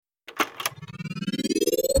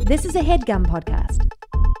This is a HeadGum podcast.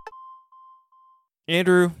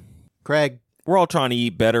 Andrew, Craig, we're all trying to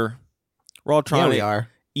eat better. We're all trying to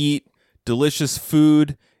eat delicious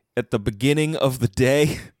food at the beginning of the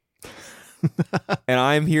day. And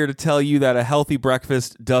I'm here to tell you that a healthy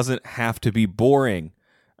breakfast doesn't have to be boring.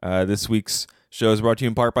 This week's show is brought to you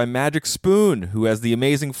in part by Magic Spoon, who has the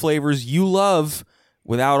amazing flavors you love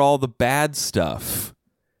without all the bad stuff.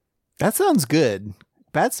 That sounds good.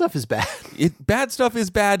 Bad stuff is bad. Bad stuff is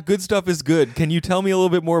bad. Good stuff is good. Can you tell me a little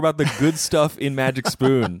bit more about the good stuff in Magic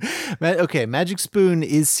Spoon? Okay, Magic Spoon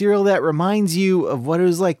is cereal that reminds you of what it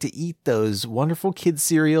was like to eat those wonderful kids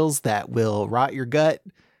cereals that will rot your gut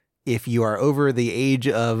if you are over the age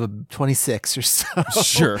of 26 or so.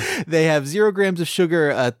 Sure. They have 0 grams of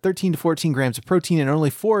sugar, 13 to 14 grams of protein, and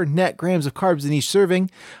only 4 net grams of carbs in each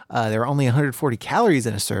serving. There are only 140 calories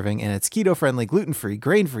in a serving, and it's keto-friendly, gluten-free,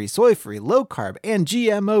 grain-free, soy-free, low-carb, and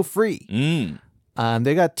GMO-free.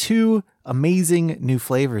 They got 2 amazing new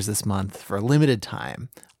flavors this month for a limited time.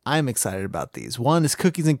 I'm excited about these. One is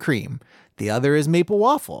cookies and cream. The other is maple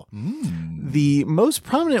waffle. The most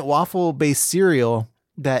prominent waffle-based cereal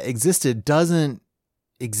that existed doesn't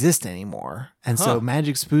exist anymore. And so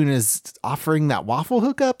Magic Spoon is offering that waffle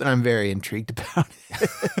hookup, and I'm very intrigued about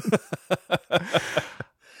it.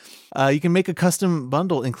 You can make a custom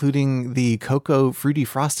bundle including the cocoa, fruity,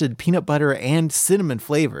 frosted, peanut butter, and cinnamon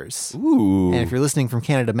flavors. Ooh. And if you're listening from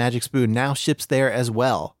Canada, Magic Spoon now ships there as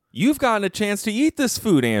well. You've gotten a chance to eat this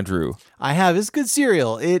food, Andrew. I have. It's good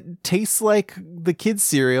cereal. It tastes like the kids'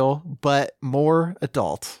 cereal, but more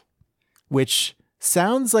adult, which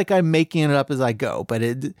sounds like I'm making it up as I go, but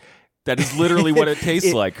that is literally what it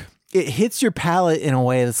tastes like. It hits your palate in a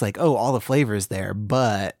way that's like, oh, all the flavors there,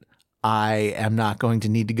 but I am not going to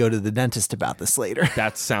need to go to the dentist about this later.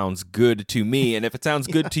 That sounds good to me. And if it sounds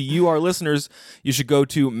good to you, our listeners, you should go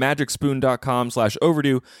to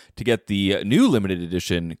magicspoon.com/overdue to get the new limited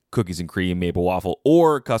edition cookies and cream maple waffle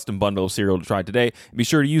or custom bundle of cereal to try today. And be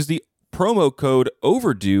sure to use the promo code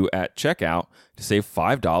OVERDUE at checkout to save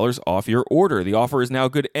 $5 off your order. The offer is now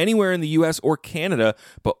good anywhere in the US or Canada,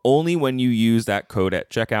 but only when you use that code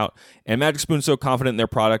at checkout. And Magic Spoon's so confident in their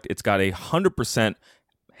product, it's got a 100%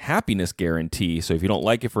 happiness guarantee. So if you don't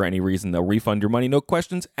like it for any reason, they'll refund your money. No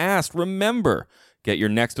questions asked. Remember, get your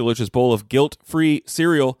next delicious bowl of guilt-free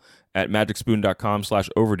cereal at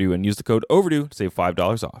magicspoon.com/overdue and use the code OVERDUE to save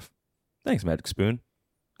 $5 off. Thanks, Magic Spoon.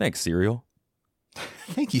 Thanks, cereal.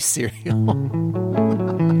 Thank you, cereal.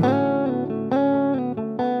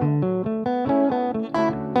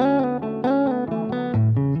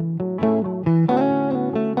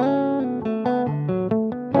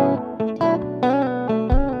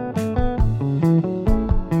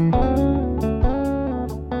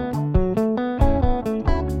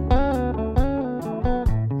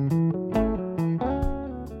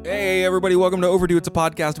 Everybody, welcome to Overdue. It's a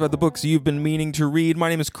podcast about the books you've been meaning to read. My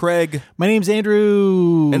name is Craig. My name's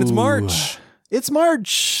Andrew. And it's March. It's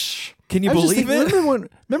March. Can you believe it?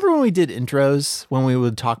 Remember when we did intros, when we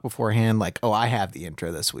would talk beforehand, like, oh, I have the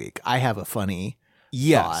intro this week. I have a funny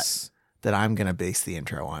thought that I'm going to base the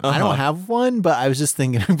intro on. I don't have one, but I was just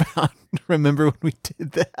thinking about, remember when we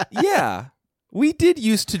did that? Yeah. We did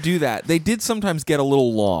used to do that. They did sometimes get a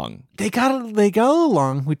little long. They got a little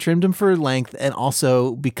long. We trimmed them for length, and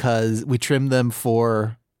also because we trimmed them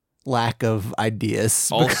for lack of ideas.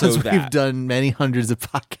 Also because that. We've done many hundreds of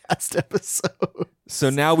podcast episodes. So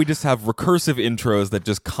now we just have recursive intros that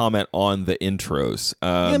just comment on the intros.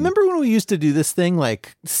 Yeah, remember when we used to do this thing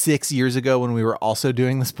like 6 years ago when we were also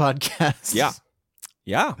doing this podcast?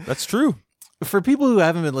 Yeah, that's true. For people who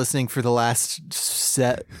haven't been listening for the last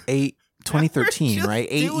 2013, right?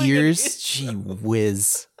 8 years. Gee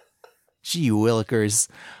whiz. Gee willikers.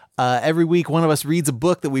 Every week, one of us reads a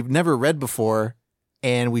book that we've never read before,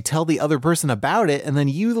 and we tell the other person about it, and then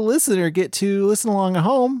you, the listener, get to listen along at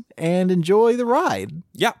home and enjoy the ride.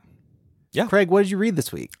 Yeah. Craig, what did you read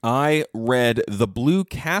this week? I read The Blue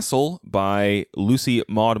Castle by Lucy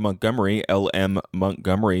Maud Montgomery, L.M.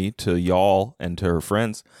 Montgomery, to y'all and to her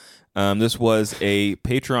friends. This was a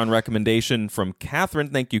Patreon recommendation from Catherine.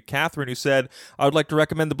 Thank you, Catherine, who said, I would like to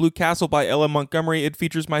recommend The Blue Castle by L.M. Montgomery. It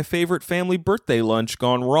features my favorite family birthday lunch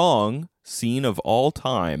gone wrong scene of all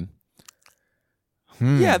time.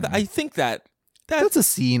 Yeah, I think that's a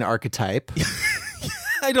scene archetype.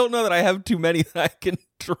 I don't know that I have too many that I can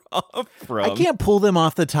draw from. I can't pull them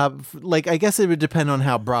off the top. Like, I guess it would depend on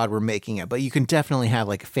how broad we're making it, but you can definitely have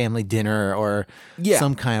like a family dinner or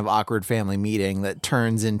some kind of awkward family meeting that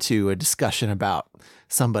turns into a discussion about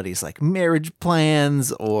somebody's like marriage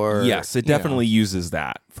plans or... Yes, it definitely uses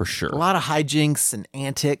that for sure. A lot of hijinks and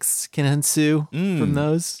antics can ensue from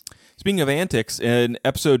those. Speaking of antics, in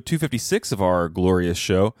episode 256 of our glorious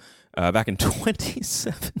show, back in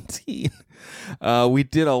 2017, we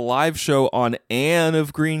did a live show on Anne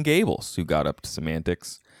of Green Gables, who got up to some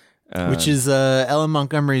antics. Which is Ellen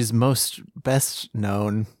Montgomery's most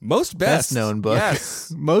known book.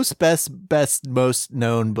 Yes. most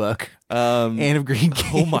known book. Anne of Green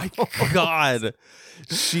Gables. Oh my God.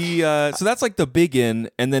 She so that's like the big one,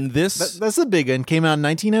 and then this that's the big one. Came out in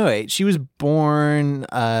 1908. She was born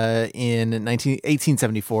in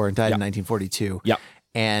 1874 and died in 1942. Yeah.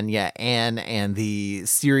 And Anne and the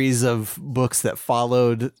series of books that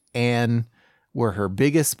followed Anne were her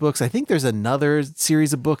biggest books. I think there's another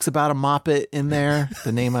series of books about a Moppet in there.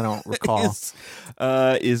 The name I don't recall.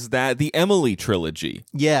 Is that the Emily trilogy?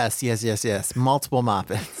 Yes. Multiple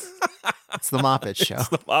Moppets. It's the Moppet Show. It's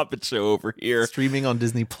the Moppet Show over here. Streaming on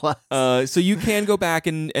Disney Plus. So you can go back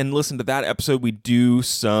and listen to that episode. We do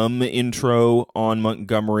some intro on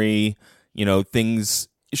Montgomery, things.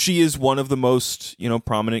 She is one of the most,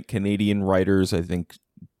 prominent Canadian writers, I think,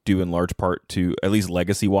 due in large part to, at least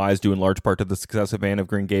legacy-wise, due in large part to the success of Anne of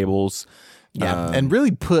Green Gables. Yeah, and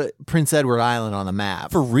really put Prince Edward Island on the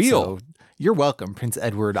map. For real. So you're welcome, Prince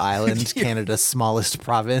Edward Island, Canada's smallest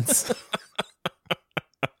province.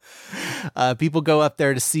 People go up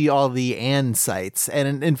there to see all the Anne sites.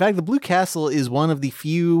 And in fact, The Blue Castle is one of the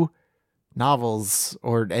few novels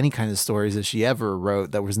or any kind of stories that she ever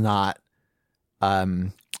wrote that was not...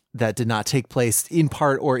 that did not take place in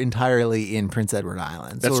part or entirely in Prince Edward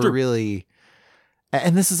Island. That's so true. Really,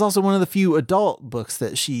 and this is also one of the few adult books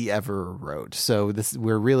that she ever wrote. So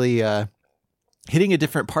we're really hitting a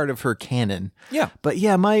different part of her canon. Yeah. But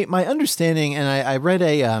yeah, my understanding, and I read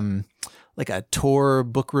a like a Tor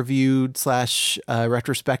book review /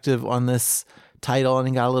 retrospective on this title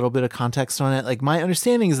and got a little bit of context on it. Like, my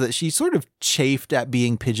understanding is that she sort of chafed at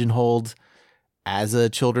being pigeonholed as a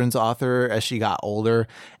children's author as she got older,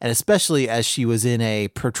 and especially as she was in a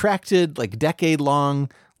protracted, like, decade-long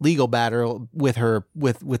legal battle with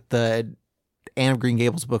the Anne of Green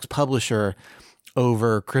Gables books publisher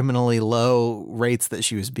over criminally low rates that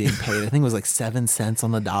she was being paid. I think it was like 7 cents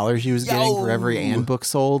on the dollar she was getting for every Anne book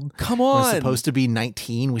sold. Come on. It's supposed to be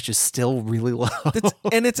 19, which is still really low.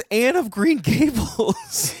 And it's Anne of Green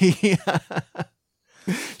Gables. Yeah.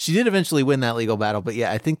 She did eventually win that legal battle, but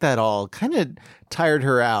yeah, I think that all kind of tired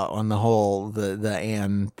her out on the whole the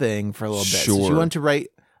Anne thing for a little bit. Sure. So she wanted to write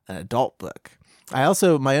an adult book. I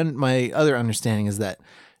also my other understanding is that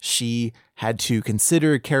she had to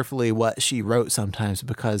consider carefully what she wrote sometimes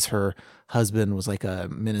because her husband was like a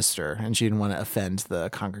minister and she didn't want to offend the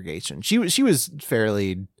congregation. She was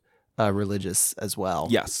fairly religious as well.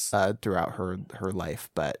 Yes, throughout her life,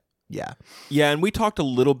 but. Yeah. Yeah, and we talked a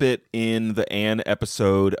little bit in the Anne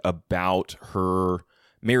episode about her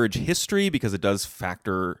marriage history because it does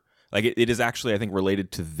factor, like it is actually, I think,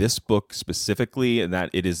 related to this book specifically, and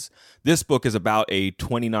that this book is about a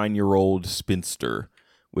 29-year-old spinster,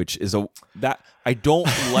 which is that I don't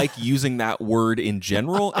like using that word in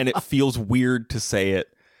general, and it feels weird to say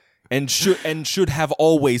it. And should have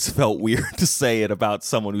always felt weird to say it about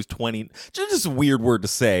someone who's 20. Just a weird word to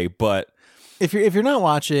say, but If you're not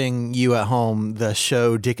watching, you at home, the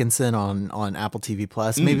show Dickinson on Apple TV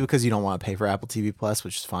Plus, maybe because you don't want to pay for Apple TV Plus,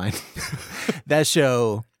 which is fine. That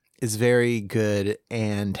show is very good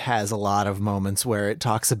and has a lot of moments where it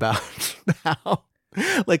talks about how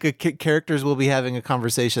like characters will be having a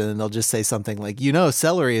conversation and they'll just say something like,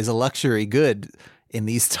 celery is a luxury good in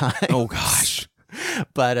these times. Oh gosh.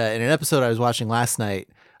 But in an episode I was watching last night,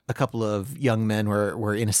 a couple of young men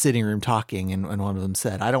were in a sitting room talking, and one of them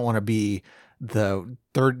said, "I don't want to be the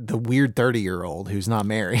weird 30-year-old who's not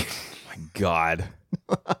married." My God.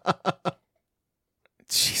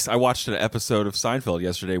 Jeez, I watched an episode of Seinfeld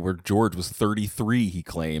yesterday where George was 33, he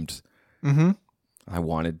claimed. Mm-hmm. I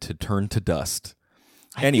wanted to turn to dust.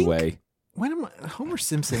 Anyway. Homer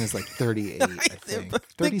Simpson is like 38, I think.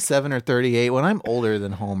 37 or 38. When I'm older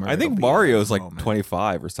than Homer. I think Mario's like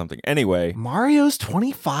 25 or something. Anyway. Mario's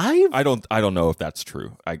 25? I don't know if that's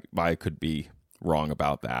true. I could be wrong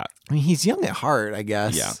about that. I mean, he's young at heart, I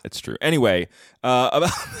guess. Yeah, it's true. Anyway, about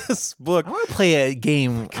this book. I want to play a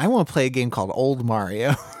game. I want to play a game called Old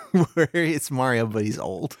Mario, where it's Mario, but he's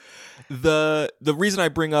old. The reason I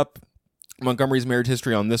bring up Montgomery's marriage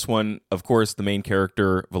history on this one, of course, the main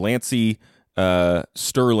character, Valancy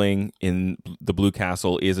Sterling in The Blue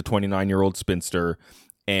Castle, is a 29-year-old spinster.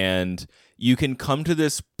 And you can come to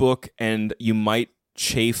this book and you might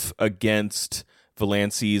chafe against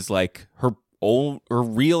Valancy's, like, her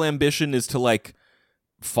real ambition is to, like,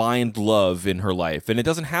 find love in her life. And it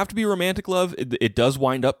doesn't have to be romantic love. It does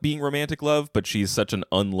wind up being romantic love, but she's such an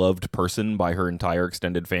unloved person by her entire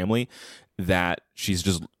extended family that she's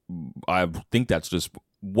just, I think that's just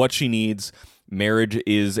what she needs. Marriage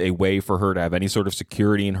is a way for her to have any sort of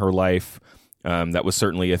security in her life. That was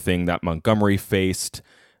certainly a thing that Montgomery faced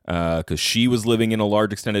because she was living in a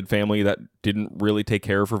large extended family that didn't really take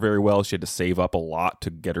care of her very well. She had to save up a lot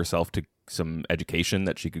to get herself to some education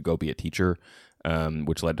that she could go be a teacher,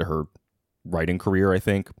 which led to her writing career, I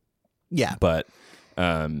think. Yeah. But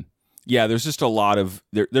yeah, there's just a lot of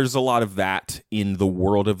there's a lot of that in the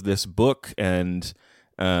world of this book, and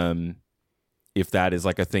if that is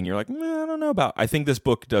like a thing you're like, I don't know about. I think this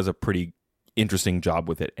book does a pretty interesting job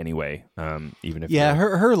with it anyway. Even if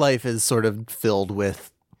her life is sort of filled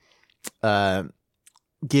with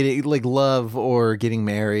getting like love or getting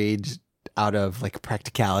married out of like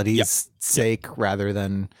practicality's sake rather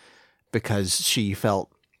than because she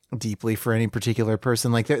felt deeply for any particular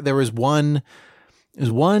person. Like there was one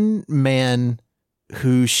man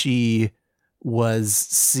who she was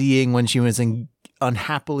seeing when she was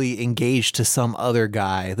unhappily engaged to some other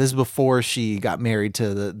guy. This is before she got married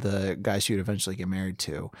to the guy she would eventually get married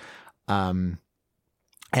to.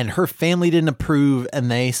 And her family didn't approve and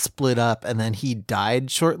they split up, and then he died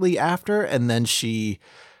shortly after. And then she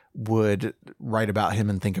would write about him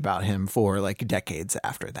and think about him for like decades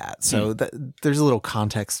after that. So there's a little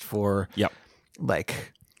context for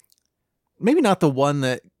like maybe not the one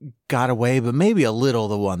that got away, but maybe a little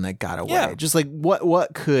the one that got away. Yeah. Just like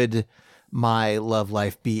what could my love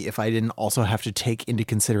life be if I didn't also have to take into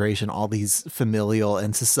consideration all these familial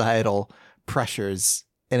and societal pressures,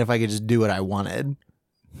 and if I could just do what I wanted?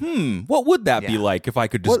 What would that be like if I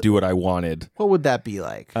could just do what I wanted? What would that be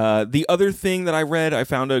like? The other thing that I read, I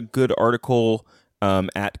found a good article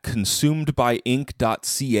at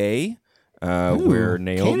consumedbyink.ca where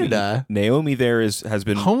Naomi there has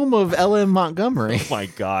been home of L.M. Montgomery. Oh my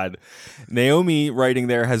God. Naomi writing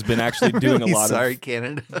there has been actually doing really a lot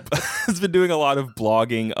Canada. has been doing a lot of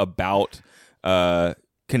blogging about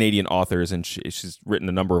Canadian authors, and she's written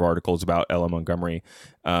a number of articles about Ella Montgomery.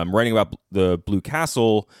 Writing about the Blue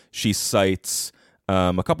Castle, she cites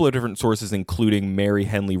a couple of different sources, including Mary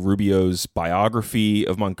Henley Rubio's biography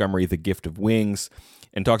of Montgomery, The Gift of Wings,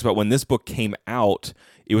 and talks about when this book came out,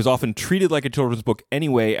 it was often treated like a children's book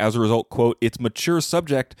anyway. As a result, quote, its mature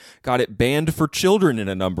subject got it banned for children in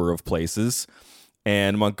a number of places.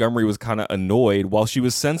 And Montgomery was kind of annoyed. While she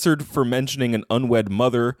was censored for mentioning an unwed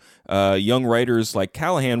mother, young writers like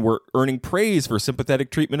Callahan were earning praise for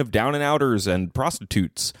sympathetic treatment of down and outers and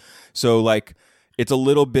prostitutes. So, like, it's a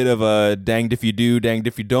little bit of a danged if you do, danged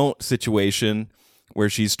if you don't situation where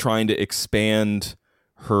she's trying to expand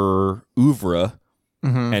her oeuvre,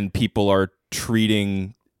 and people are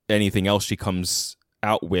treating anything else she comes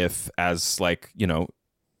out with as, like, you know,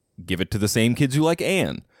 give it to the same kids who like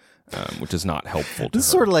Anne. Which is not helpful to her. It's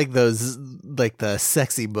sort of like those, like the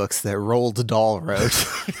sexy books that Roald Dahl wrote.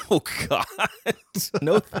 Oh, God.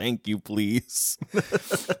 No, thank you, please.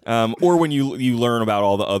 Or when you learn about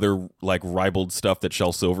all the other, like, ribald stuff that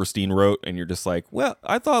Shel Silverstein wrote, and you're just like, well,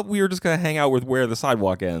 I thought we were just going to hang out with Where the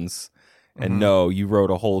Sidewalk Ends. And no, you wrote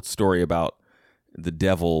a whole story about the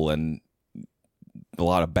devil and a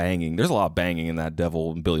lot of banging. There's a lot of banging in that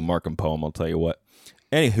Devil and Billy Markham poem, I'll tell you what.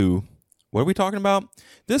 Anywho, what are we talking about?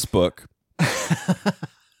 This book.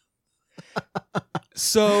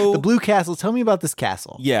 So the Blue Castle. Tell me about this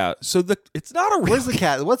castle. Yeah. So it's not a real. Where's the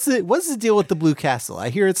castle? What's the deal with the Blue Castle? I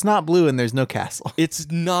hear it's not blue and there's no castle. It's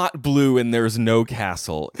not blue and there's no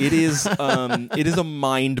castle. It is it is a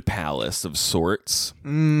mind palace of sorts.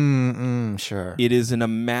 Sure. It is an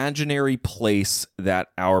imaginary place that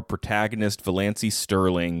our protagonist Valancy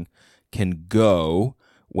Sterling can go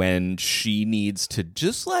when she needs to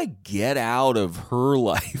just, like, get out of her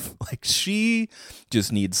life. Like, she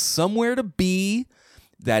just needs somewhere to be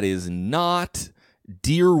that is not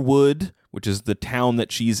Deerwood, which is the town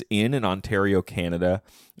that she's in Ontario, Canada.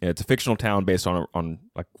 It's a fictional town based on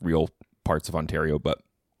like real parts of Ontario, but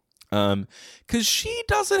because she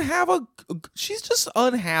doesn't have she's just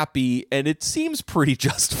unhappy, and it seems pretty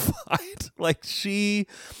justified. Like, she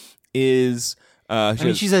is.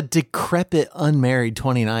 She's a decrepit, unmarried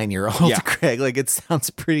 29-year-old, Yeah. Craig. Like, it sounds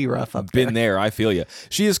pretty rough up Been there, I feel you.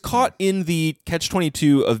 She is caught in the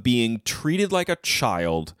catch-22 of being treated like a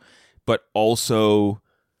child, but also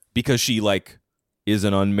because she, like, is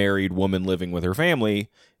an unmarried woman living with her family,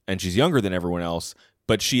 and she's younger than everyone else,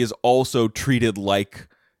 but she is also treated like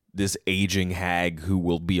this aging hag who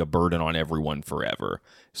will be a burden on everyone forever.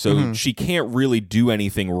 So she can't really do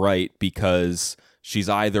anything right because she's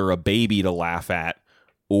either a baby to laugh at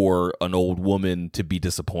or an old woman to be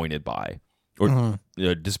disappointed by, or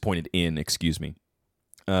disappointed in, excuse me.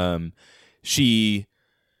 So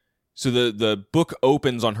the book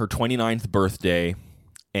opens on her 29th birthday,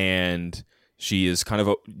 and she is kind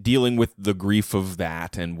of dealing with the grief of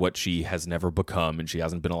that and what she has never become, and she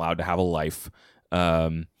hasn't been allowed to have a life.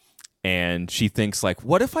 And she thinks, like,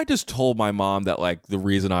 what if I just told my mom that, like, the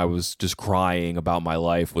reason I was just crying about my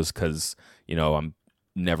life was because, you know,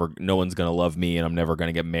 no one's going to love me and I'm never going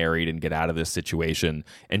to get married and get out of this situation.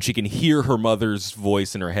 And she can hear her mother's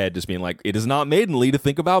voice in her head just being like, it is not maidenly to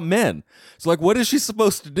think about men. So, like, what is she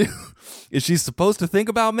supposed to do? Is she supposed to think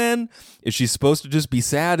about men? Is she supposed to just be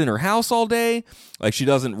sad in her house all day? Like, she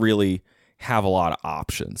doesn't really have a lot of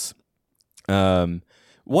options.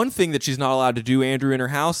 One thing that she's not allowed to do, Andrew, in her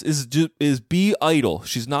house is be idle.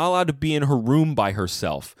 She's not allowed to be in her room by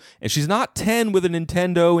herself. And she's not 10 with a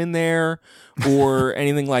Nintendo in there or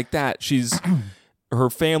anything like that. Her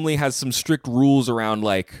family has some strict rules around,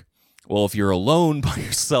 like, well, if you're alone by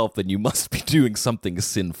yourself, then you must be doing something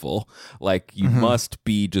sinful. Like, you must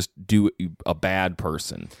be just a bad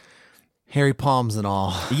person. Hairy palms and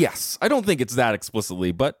all. Yes. I don't think it's that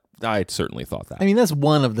explicitly, but I certainly thought that. I mean, that's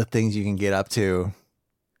one of the things you can get up to.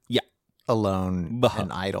 Alone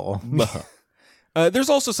and idle. There's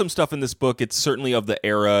also some stuff in this book. It's certainly of the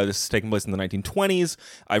era. This is taking place in the 1920s.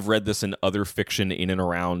 I've read this in other fiction in and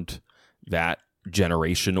around that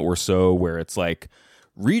generation or so, where it's like,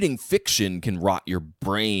 reading fiction can rot your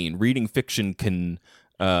brain. Reading fiction can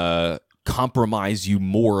compromise you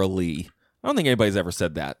morally. I don't think anybody's ever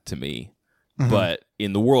said that to me. But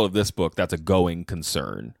in the world of this book, that's a going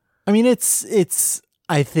concern. I mean, it's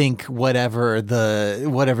I think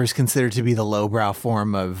whatever's considered to be the lowbrow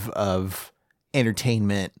form of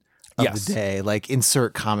entertainment of the day, like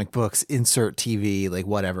insert comic books, insert TV, like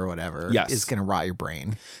whatever, is going to rot your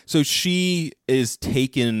brain. So she is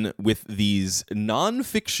taken with these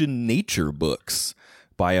nonfiction nature books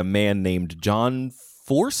by a man named John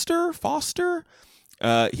Foster.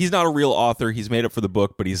 He's not a real author. He's made up for the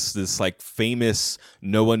book, but he's this like famous yet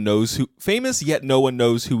no one knows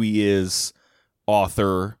who he is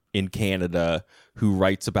author in Canada who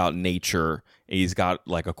writes about nature. And he's got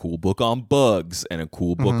like a cool book on bugs and a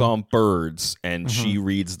cool book on birds, and she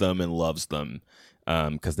reads them and loves them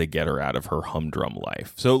because they get her out of her humdrum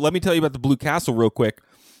life. So let me tell you about the Blue Castle real quick.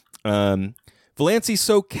 Valancy,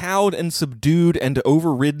 so cowed and subdued and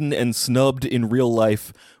overridden and snubbed in real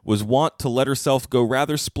life, was wont to let herself go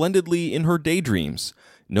rather splendidly in her daydreams.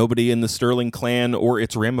 Nobody in the Sterling clan or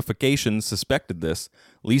its ramifications suspected this,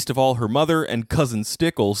 least of all her mother and cousin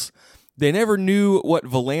Stickles. They never knew that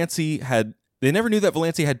Valancy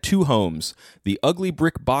had two homes, the ugly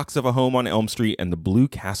brick box of a home on Elm Street and the Blue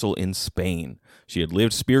Castle in Spain. She had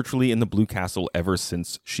lived spiritually in the Blue Castle ever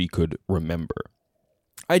since she could remember.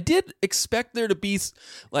 I did expect there to be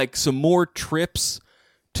like some more trips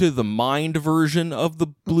to the mind version of the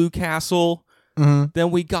Blue Castle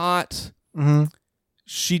than we got.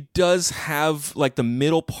 She does have like the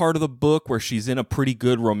middle part of the book where she's in a pretty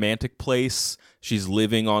good romantic place. She's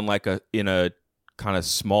living on in a kind of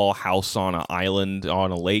small house on an island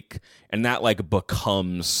on a lake, and that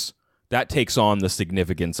takes on the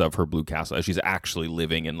significance of her Blue Castle as she's actually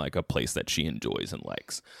living in like a place that she enjoys and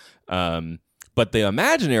likes. But the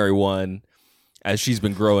imaginary one, as she's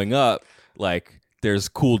been growing up, like there's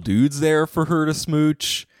cool dudes there for her to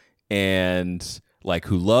smooch and like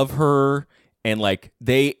who love her, and like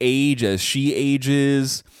they age as she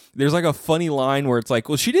ages. There's like a funny line where it's like,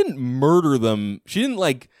 well, she didn't murder them. She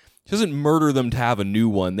doesn't murder them to have a new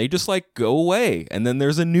one. They just like go away, and then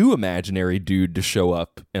there's a new imaginary dude to show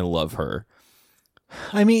up and love her.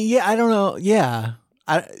 I mean, yeah, I don't know. Yeah.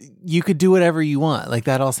 You could do whatever you want. Like,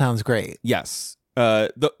 that all sounds great. Yes.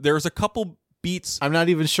 There's a couple beats. I'm not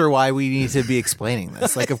even sure why we need to be explaining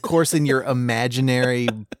this. Like, of course, in your imaginary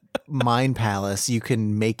mind palace, you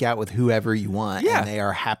can make out with whoever you want, and they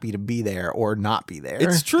are happy to be there or not be there.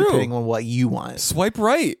 It's true. Depending on what you want. Swipe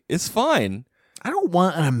right. It's fine. I don't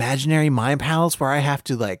want an imaginary mind palace where I have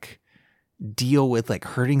to, like, deal with like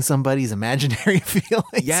hurting somebody's imaginary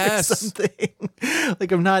feelings or something.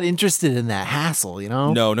 Like, I'm not interested in that hassle, you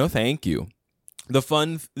know? No, thank you.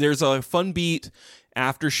 There's a fun beat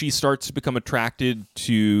after she starts to become attracted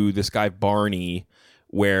to this guy Barney,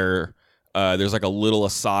 where there's like a little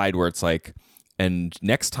aside where it's like, and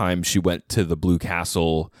next time she went to the Blue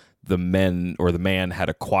Castle, the man had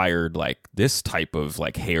acquired like this type of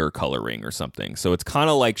like hair coloring or something. So it's kind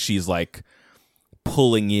of like she's like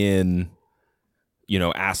pulling in, you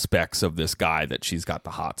know, aspects of this guy that she's got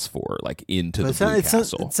the hots for, like into the Blue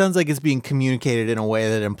Castle. It sounds like it's being communicated in a way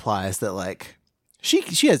that implies that like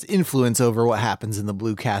She has influence over what happens in the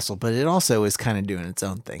Blue Castle, but it also is kind of doing its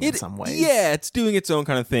own thing in some ways. Yeah, it's doing its own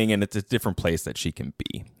kind of thing, and it's a different place that she can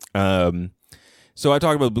be. So I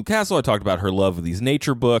talked about the Blue Castle. I talked about her love of these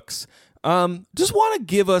nature books. Just want to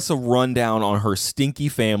give us a rundown on her stinky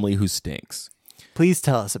family who stinks. Please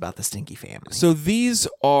tell us about the stinky family. So these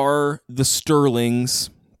are the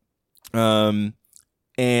Sterlings, and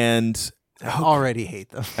I already hate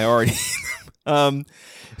them. I already hate them.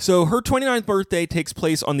 So her 29th birthday takes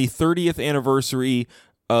place on the 30th anniversary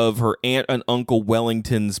of her aunt and uncle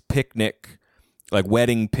Wellington's picnic, like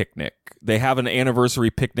wedding picnic. They have an anniversary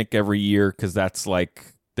picnic every year because that's like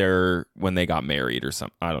when they got married or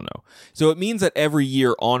something. I don't know. So it means that every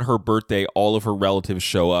year on her birthday, all of her relatives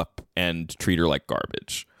show up and treat her like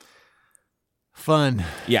garbage. Fun.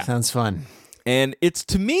 Yeah. Sounds fun. And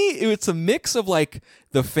to me, it's a mix of like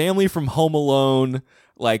the family from Home Alone,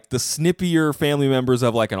 like the snippier family members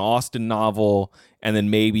of like an Austen novel, and then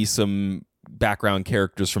maybe some background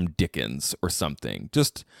characters from Dickens or something.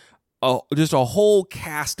 Just a whole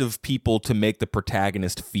cast of people to make the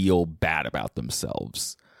protagonist feel bad about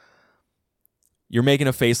themselves. You're making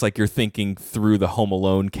a face like you're thinking through the Home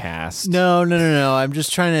Alone cast. No. I'm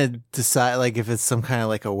just trying to decide like if it's some kind of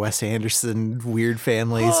like a Wes Anderson weird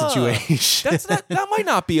family situation. That might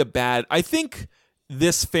not be a bad. I think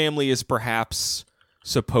this family is perhaps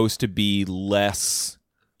supposed to be less,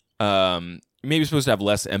 maybe supposed to have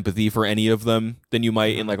less empathy for any of them than you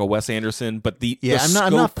might in like a Wes Anderson. But I'm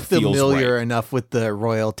not familiar right. enough with the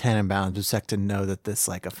Royal Tenenbaums just to know that this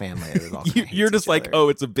like a family that all you're just like, oh,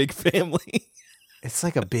 it's a big family. It's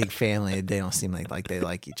like a big family. They don't seem like they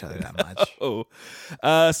like each other that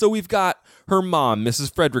much. So we've got her mom,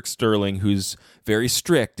 Mrs. Frederick Sterling, who's very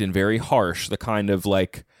strict and very harsh. The kind of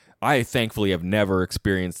like, I thankfully have never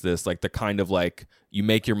experienced this, like the kind of like you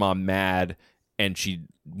make your mom mad and she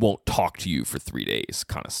won't talk to you for 3 days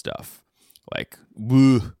kind of stuff. Like,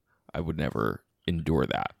 woo, I would never endure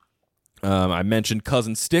that. I mentioned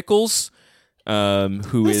Cousin Stickles,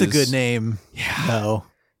 who That's is a good name. Yeah. No.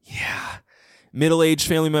 Yeah. Middle-aged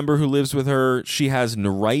family member who lives with her. She has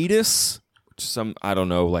neuritis, which is I don't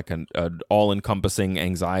know, like an all-encompassing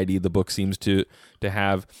anxiety the book seems to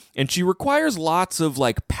have. And she requires lots of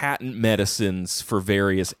like patent medicines for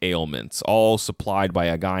various ailments, all supplied by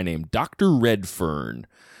a guy named Dr. Redfern.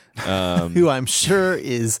 Who I'm sure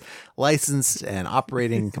is licensed and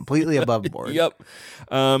operating completely above board. Yep.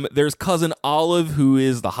 There's Cousin Olive, who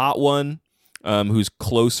is the hot one, who's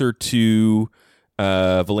closer to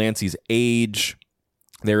Valanci's age.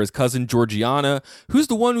 There is Cousin Georgiana, who's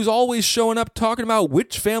the one who's always showing up talking about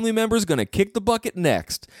which family member is going to kick the bucket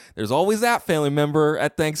next. There's always that family member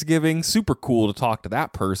at Thanksgiving. Super cool to talk to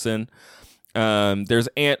that person. There's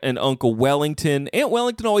Aunt and Uncle Wellington. Aunt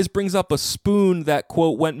Wellington always brings up a spoon that,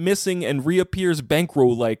 quote, went missing and reappears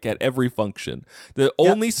bankroll-like at every function. The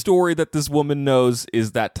only story that this woman knows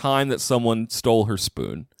is that time that someone stole her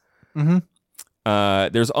spoon. Mm-hmm.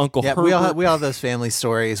 There's Uncle Herbert. We all have those family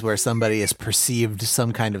stories where somebody has perceived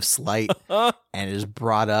some kind of slight and is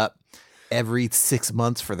brought up every 6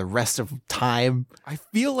 months for the rest of time. I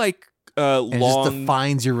feel like and it just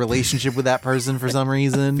defines your relationship with that person for some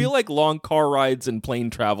reason. I feel like long car rides and plane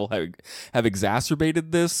travel have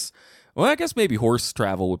exacerbated this. Well, I guess maybe horse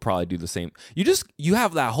travel would probably do the same. You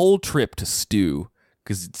have that whole trip to stew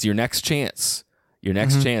because it's your next chance. Your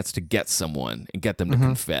next chance to get someone and get them to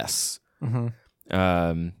confess. Mm-hmm.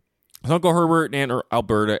 There's Uncle Herbert and Aunt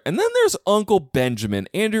Alberta. And then there's Uncle Benjamin.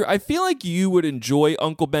 Andrew, I feel like you would enjoy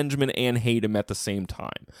Uncle Benjamin and hate him at the same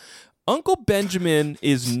time. Uncle Benjamin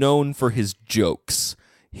is known for his jokes.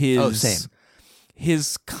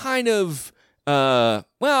 His kind of, I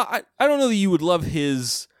don't know that you would love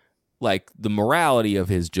his, like, the morality of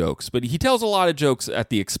his jokes, but he tells a lot of jokes at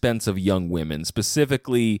the expense of young women,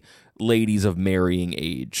 specifically ladies of marrying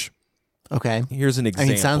age. Okay. Here's an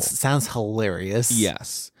example. I mean, sounds hilarious.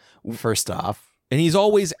 Yes. First off. And he's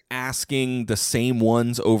always asking the same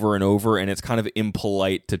ones over and over, and it's kind of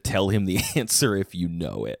impolite to tell him the answer if you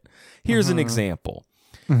know it. Here's an example.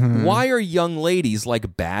 Why are young ladies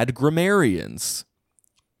like bad grammarians?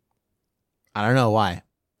 I don't know why.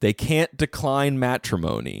 They can't decline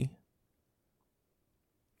matrimony.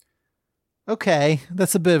 Okay,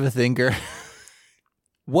 that's a bit of a thinker.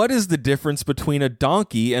 What is the difference between a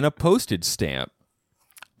donkey and a postage stamp?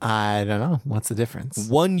 I don't know. What's the difference?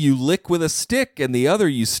 One you lick with a stick and the other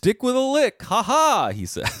you stick with a lick. Ha ha, he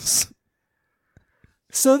says.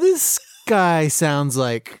 So this guy sounds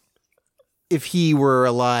like if he were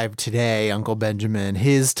alive today, Uncle Benjamin,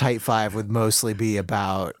 his Type 5 would mostly be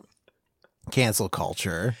about cancel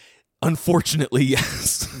culture. Unfortunately,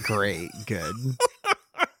 yes. Great. Good.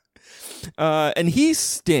 And he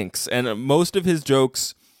stinks. And most of his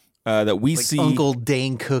jokes that we see... Uncle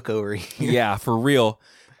Dane Cook over here. Yeah, for real.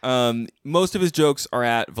 Most of his jokes are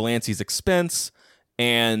at Valanci's expense.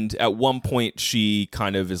 And at one point, she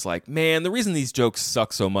kind of is like, man, the reason these jokes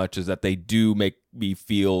suck so much is that they do make me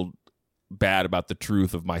feel bad about the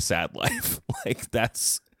truth of my sad life. Like,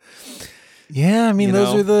 that's... Yeah, I mean,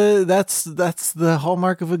 that's the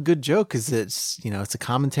hallmark of a good joke, is it's a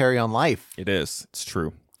commentary on life. It is. It's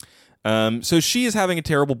true. So she is having a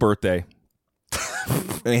terrible birthday.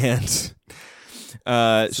 And...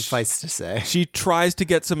 suffice to say, she tries to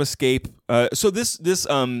get some escape. So this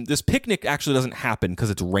picnic actually doesn't happen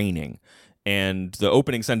because it's raining, and the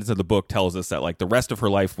opening sentence of the book tells us that like the rest of her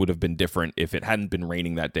life would have been different if it hadn't been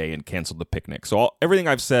raining that day and canceled the picnic. So everything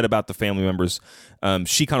I've said about the family members,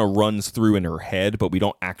 she kind of runs through in her head, but we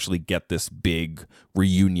don't actually get this big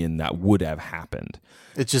reunion that would have happened.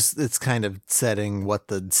 It's kind of setting what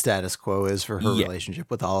the status quo is for her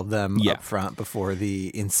relationship with all of them up front before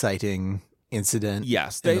the inciting incident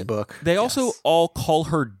in the book. They also all call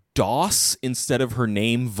her Doss instead of her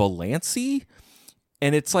name Valancy,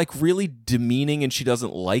 and it's like really demeaning, and she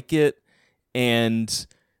doesn't like it. And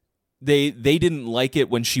they didn't like it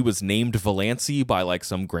when she was named Valancy by like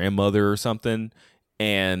some grandmother or something,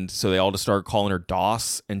 and so they all just started calling her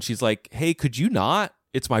Doss, and she's like, hey, could you not?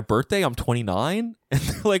 It's my birthday. I'm 29. And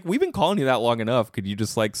they're like, we've been calling you that long enough. Could you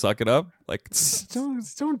just like suck it up? Like,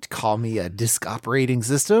 don't call me a disk operating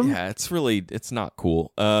system. Yeah, it's not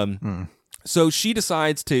cool. So she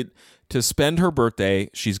decides to spend her birthday.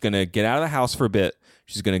 She's going to get out of the house for a bit.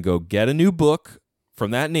 She's going to go get a new book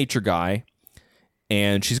from that nature guy.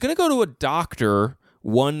 And she's going to go to a doctor,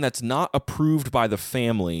 one that's not approved by the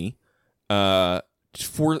family, to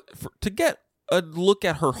get a look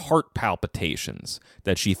at her heart palpitations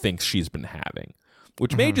that she thinks she's been having,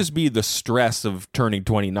 which may just be the stress of turning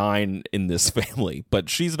 29 in this family, but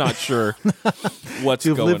she's not sure what's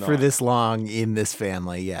going on. To live for this long in this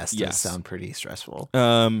family, yes, does sound pretty stressful.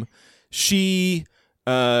 She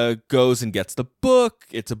goes and gets the book.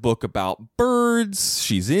 It's a book about birds.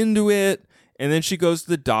 She's into it. And then she goes to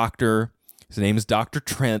the doctor. His name is Dr.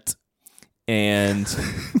 Trent. And...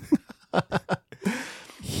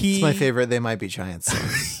 It's my favorite. They might be giants.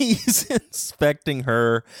 He's inspecting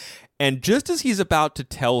her, and just as he's about to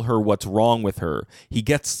tell her what's wrong with her, he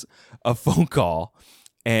gets a phone call,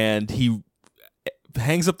 and he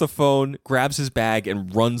hangs up the phone, grabs his bag,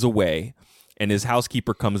 and runs away. And his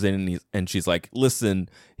housekeeper comes in, and she's like, listen,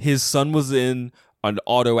 his son was in an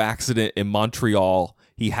auto accident in Montreal.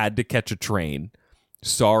 He had to catch a train.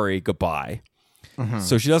 Sorry, goodbye.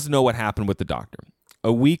 So she doesn't know what happened with the doctor.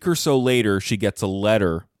 A week or so later, she gets a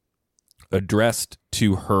letter addressed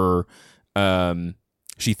to her.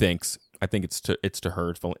 She thinks, I think it's to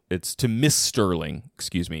her. It's to Miss Sterling,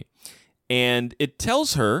 excuse me, and it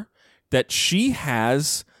tells her that she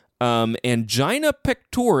has angina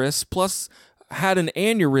pectoris plus had an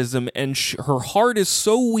aneurysm, and her heart is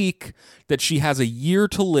so weak that she has a year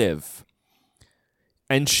to live,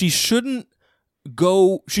 and she should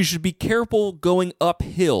be careful going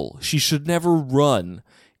uphill. She should never run.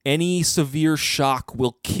 Any severe shock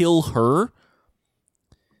will kill her.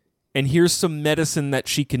 And here's some medicine that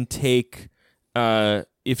she can take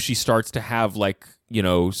if she starts to have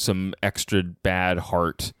some extra bad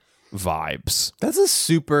heart vibes. That's a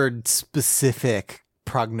super specific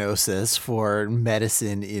prognosis for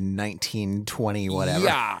medicine in 1920, whatever.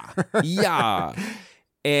 Yeah.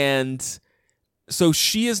 And so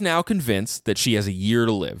she is now convinced that she has a year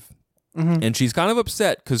to live. And she's kind of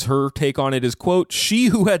upset because her take on it is, quote, she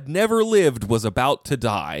who had never lived was about to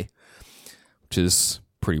die, which is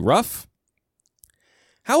pretty rough.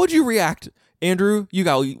 How would you react, Andrew? You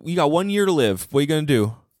got 1 year to live. What are you going to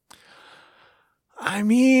do? I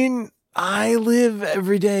mean, I live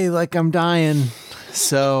every day like I'm dying,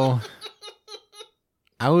 so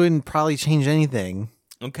I wouldn't probably change anything.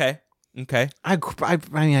 Okay. I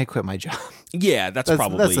quit my job. Yeah, that's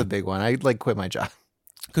a big one. I'd quit my job.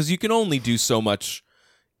 Because you can only do so much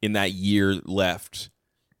in that year left.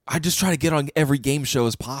 I just try to get on every game show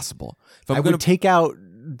as possible. I would take out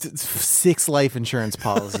 6 life insurance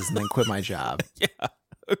policies and then quit my job. Yeah.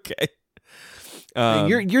 Okay.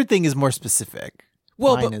 Your thing is more specific.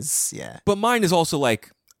 Well, mine is. But mine is also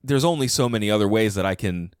there's only so many other ways that I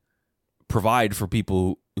can provide for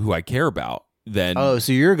people who I care about. Then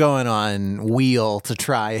so you're going on wheel to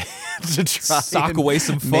try sock away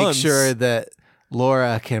some funds. Make sure that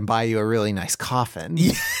Laura can buy you a really nice coffin.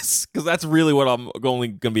 Yes, because that's really what I'm only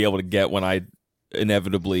going to be able to get when I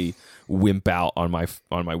inevitably wimp out on my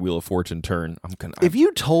Wheel of Fortune turn. If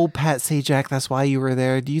you told Pat Sajak that's why you were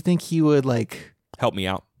there, do you think he would help me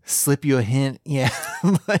out? slip you a hint. Yeah.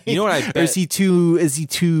 Like, You know what I bet? Or is he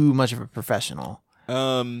too much of a professional?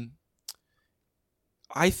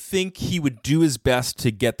 I think he would do his best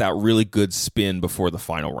to get that really good spin before the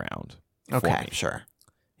final round. Okay, sure.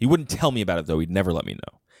 He wouldn't tell me about it, though. He'd never let me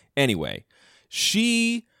know. Anyway,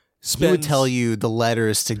 she spends... He would tell you the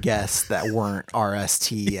letters to guess that weren't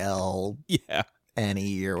RSTL, yeah,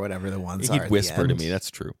 NE, or whatever the ones are. He'd whisper to me.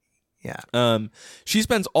 That's true. Yeah. She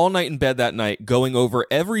spends all night in bed that night going over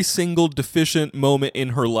every single deficient moment in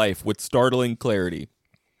her life with startling clarity.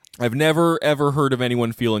 I've never, ever heard of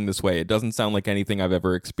anyone feeling this way. It doesn't sound like anything I've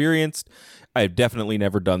ever experienced. I've definitely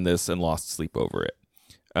never done this and lost sleep over it.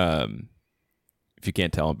 If you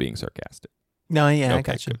can't tell, I'm being sarcastic. No, yeah, okay, I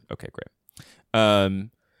got you. Good. Okay, great.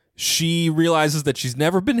 She realizes that she's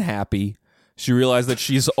never been happy. She realized that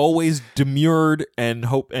she's always demurred and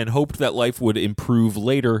hoped that life would improve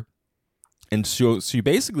later. And so she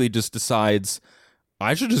basically just decides,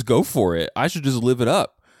 I should just go for it. I should just live it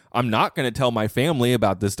up. I'm not going to tell my family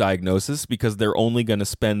about this diagnosis because they're only going to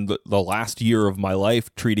spend the last year of my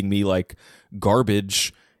life treating me like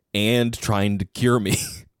garbage and trying to cure me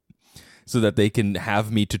so that they can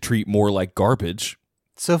have me to treat more like garbage.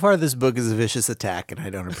 So far, this book is a vicious attack, and I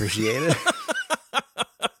don't appreciate it.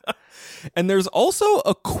 And there's also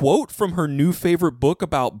a quote from her new favorite book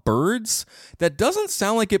about birds that doesn't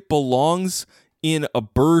sound like it belongs in a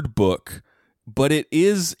bird book, but it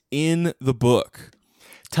is in the book.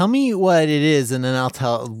 Tell me what it is, and then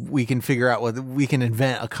we can figure out we can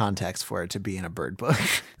invent a context for it to be in a bird book.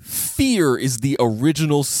 Fear is the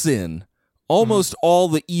original sin. Almost all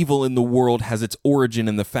the evil in the world has its origin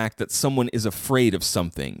in the fact that someone is afraid of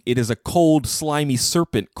something. It is a cold, slimy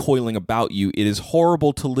serpent coiling about you. It is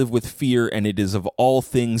horrible to live with fear, and it is of all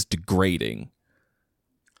things degrading.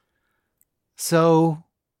 So,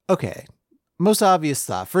 okay. Most obvious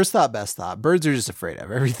thought. First thought, best thought. Birds are just afraid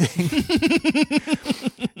of everything.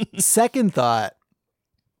 Second thought,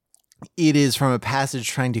 it is from a passage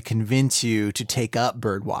trying to convince you to take up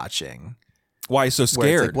bird watching. Why so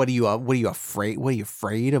scared? Like, what are you afraid? What are you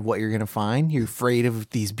afraid of? What you're going to find? You're afraid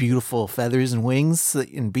of these beautiful feathers and wings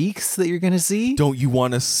and beaks that you're going to see? Don't you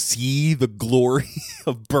want to see the glory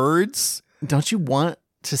of birds? Don't you want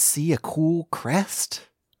to see a cool crest?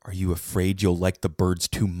 Are you afraid you'll like the birds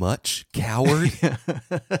too much, coward?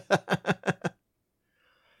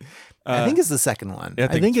 I think it's the second one. I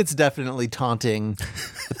think it's definitely taunting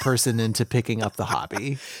the person into picking up the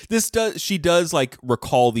hobby. She does like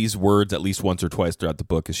recall these words at least once or twice throughout the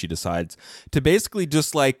book as she decides to basically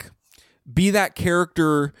just like be that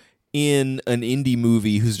character in an indie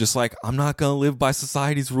movie who's just like, I'm not going to live by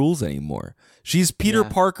society's rules anymore. She's Peter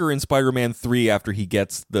Parker in Spider-Man 3 after he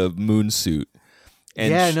gets the moon suit.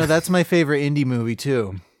 And that's my favorite indie movie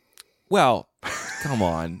too. Well, come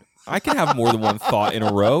on. I can have more than one thought in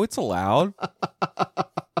a row. It's allowed.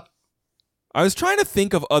 I was trying to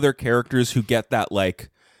think of other characters who get that, like,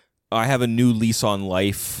 I have a new lease on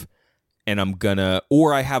life and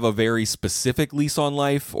or I have a very specific lease on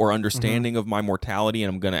life or understanding of my mortality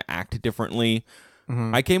and I'm going to act differently.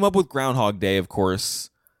 I came up with Groundhog Day, of course.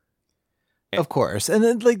 Of course. And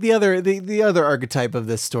then like the other archetype of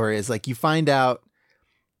this story is like you find out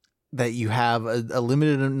that you have a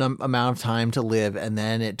limited amount of time to live, and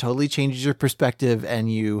then it totally changes your perspective and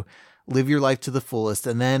you live your life to the fullest.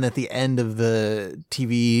 And then at the end of the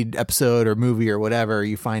TV episode or movie or whatever,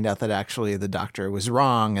 you find out that actually the doctor was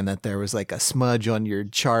wrong and that there was like a smudge on your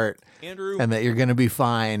chart, Andrew, and that you're going to be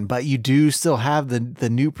fine. But you do still have the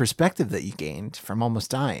new perspective that you gained from almost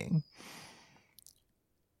dying.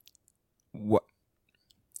 What?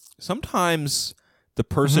 Sometimes the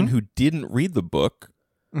person who didn't read the book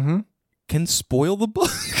can spoil the book.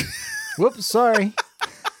 Whoops, sorry.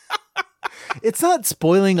 It's not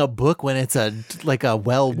spoiling a book when it's a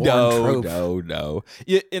well-worn trope. No.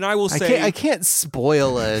 Yeah, and I will say I can't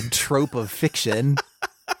spoil a trope of fiction.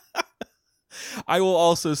 I will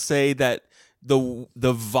also say that the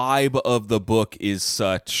vibe of the book is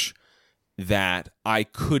such that I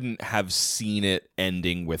couldn't have seen it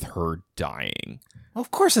ending with her dying. Of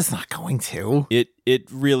course it's not going to. It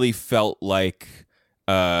really felt like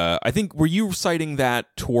I think, were you citing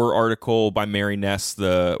that Tor article by Mary Ness,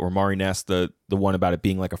 the one about it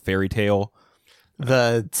being like a fairy tale?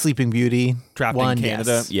 The Sleeping Beauty Trapped one, in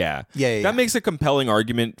Canada? Yes. Yeah. That makes a compelling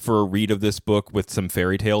argument for a read of this book with some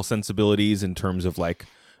fairy tale sensibilities in terms of like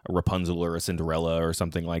a Rapunzel or a Cinderella or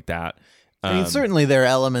something like that. I mean, certainly there are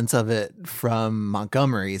elements of it from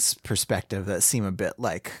Montgomery's perspective that seem a bit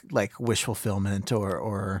like wish fulfillment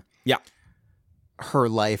or her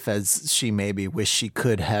life as she maybe wished she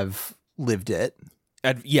could have lived it.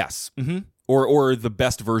 Yes. or the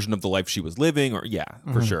best version of the life she was living, or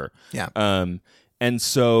for sure. Yeah. And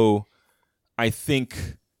so I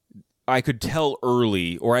think I could tell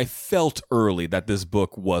early, or I felt early, that this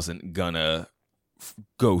book wasn't gonna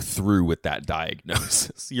go through with that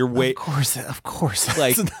diagnosis. Of course.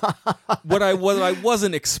 Like what I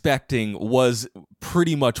wasn't expecting was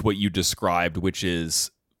pretty much what you described, which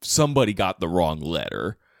is somebody got the wrong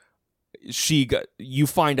letter. You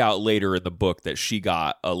find out later in the book that she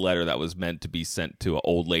got a letter that was meant to be sent to an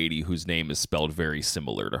old lady whose name is spelled very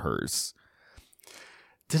similar to hers.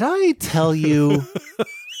 Did I tell you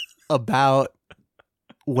about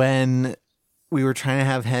when we were trying to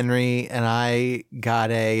have Henry and I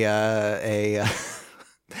got I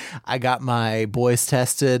got my boys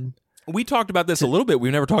tested? We talked about this a little bit.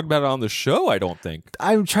 We've never talked about it on the show, I don't think.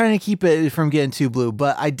 I'm trying to keep it from getting too blue,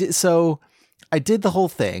 but I did the whole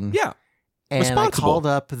thing. Yeah. And I called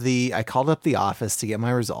up the office to get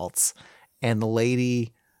my results, and the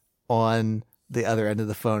lady on the other end of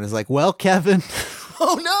the phone is like, "Well, Kevin,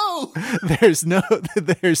 oh no, there's no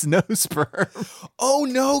sperm." Oh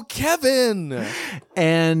no, Kevin.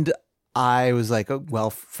 And I was like, "Oh, well,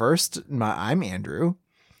 first, I'm Andrew."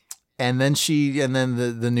 And then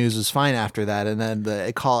the news was fine after that, and then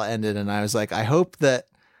the call ended, and I was like, I hope that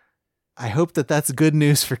that's good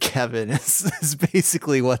news for Kevin. Is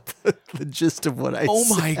basically what the gist of what I said. Oh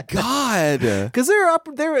my god! Because there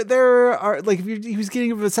are like, if he was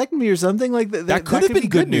getting a vasectomy or something, like that could have been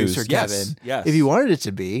good news for Kevin. Yes, if he wanted it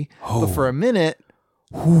to be. Oh. But for a minute,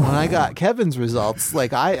 when I got Kevin's results,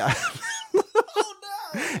 like I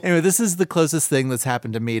Anyway, this is the closest thing that's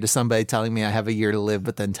happened to me to somebody telling me I have a year to live,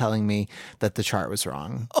 but then telling me that the chart was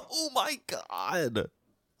wrong. Oh my god!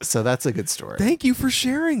 So that's a good story. Thank you for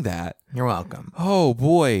sharing that. You're welcome. Oh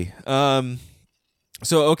boy.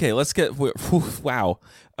 So okay, let's get wow.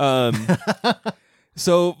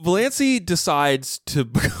 So Valancy decides to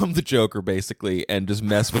become the Joker basically and just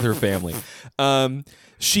mess with her family.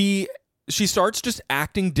 She starts just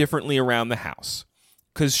acting differently around the house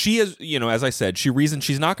because she is, as I said, she reasons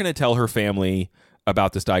she's not going to tell her family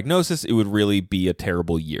about this diagnosis. It would really be a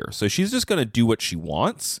terrible year. So she's just going to do what she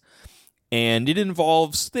wants. And it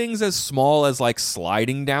involves things as small as like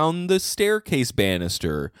sliding down the staircase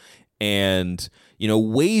banister and,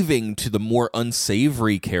 waving to the more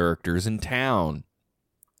unsavory characters in town,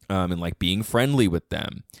 and like being friendly with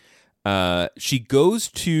them. She goes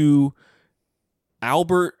to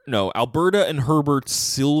Alberta and Herbert's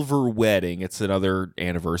silver wedding. It's another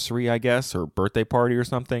anniversary, I guess, or birthday party or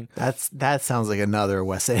something. That sounds like another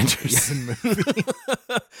Wes Anderson movie.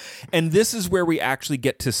 And this is where we actually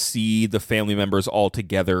get to see the family members all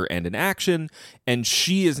together and in action. And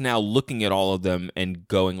she is now looking at all of them and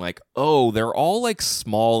going like, oh, they're all like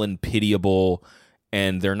small and pitiable,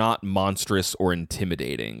 and they're not monstrous or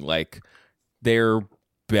intimidating. Like they're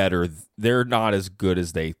better. They're not as good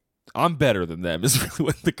as I'm better than them is really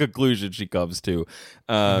what the conclusion she comes to.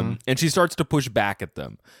 And she starts to push back at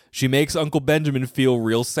them. She makes Uncle Benjamin feel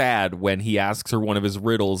real sad when he asks her one of his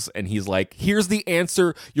riddles, and he's like, here's the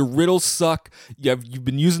answer. Your riddles suck. You've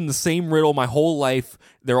been using the same riddle my whole life.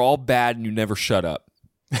 They're all bad, and you never shut up.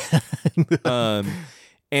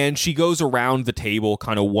 And she goes around the table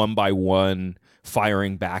kind of one by one,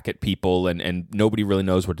 firing back at people, and nobody really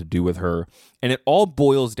knows what to do with her. And it all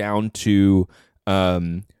boils down to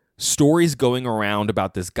stories going around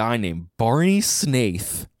about this guy named Barney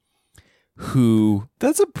Snaith, who...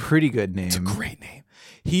 That's a pretty good name. It's a great name.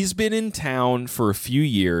 He's been in town for a few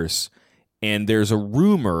years, and there's a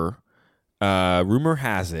rumor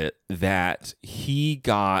has it, that he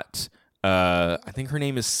got... I think her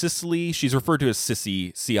name is Cicely. She's referred to as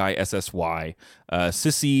Sissy, Cissy.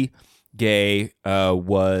 Sissy Gay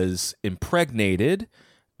was impregnated,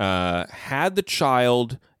 had the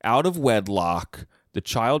child out of wedlock. The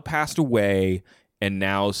child passed away, and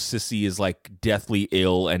now Sissy is like deathly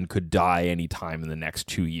ill and could die anytime in the next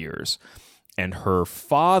 2 years. And her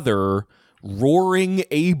father, Roaring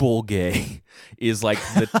Abel Gay, is like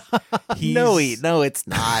no, it's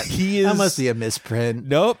not. That must be a misprint.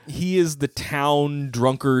 Nope, he is the town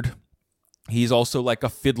drunkard. He's also like a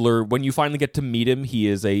fiddler. When you finally get to meet him, he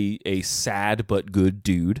is a sad but good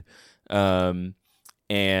dude, and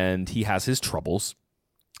he has his troubles.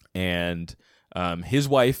 And his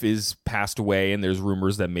wife is passed away, and there's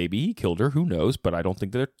rumors that maybe he killed her. Who knows? But I don't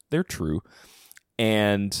think that they're true.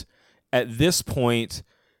 And at this point,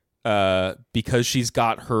 because she's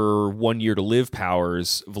got her 1 year to live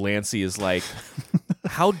powers, Valancy is like,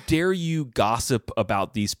 how dare you gossip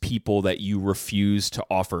about these people that you refuse to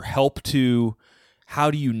offer help to?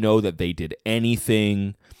 How do you know that they did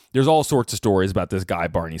anything? There's all sorts of stories about this guy,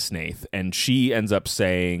 Barney Snaith. And she ends up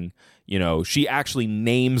saying, she actually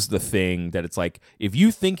names the thing that it's like, if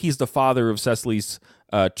you think he's the father of Cecily's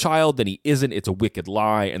child, then he isn't. It's a wicked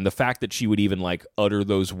lie. And the fact that she would even like utter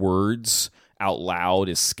those words out loud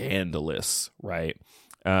is scandalous, right?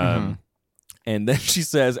 And then she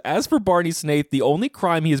says, as for Barney Snaith, the only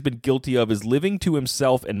crime he has been guilty of is living to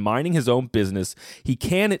himself and minding his own business. He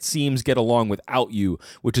can, it seems, get along without you,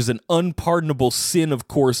 which is an unpardonable sin, of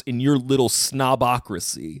course, in your little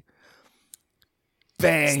snobocracy.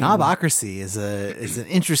 Bang. Snobocracy is an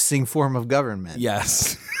interesting form of government.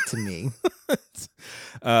 Yes. To me.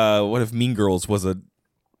 What if Mean Girls was a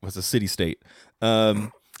city-state?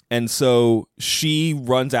 And so she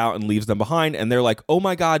runs out and leaves them behind, and they're like, oh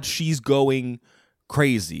my God, she's going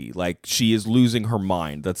crazy. Like, she is losing her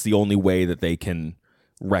mind. That's the only way that they can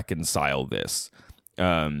reconcile this.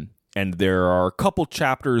 And there are a couple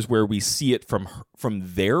chapters where we see it from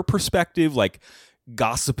their perspective, like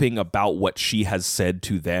gossiping about what she has said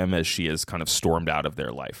to them as she has kind of stormed out of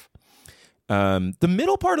their life. The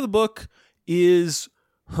middle part of the book is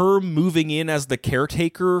her moving in as the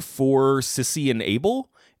caretaker for Sissy and Abel,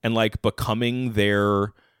 and like becoming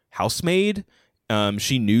their housemaid.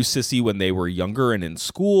 She knew Sissy when they were younger and in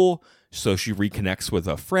school, so she reconnects with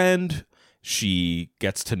a friend. She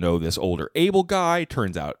gets to know this older Abel guy.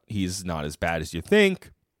 Turns out he's not as bad as you think.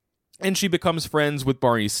 And she becomes friends with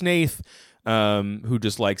Barney Snaith, who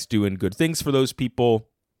just likes doing good things for those people.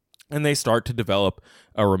 And they start to develop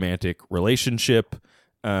a romantic relationship.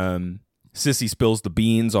 Sissy spills the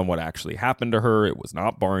beans on what actually happened to her. It was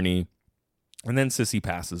not Barney. And then Sissy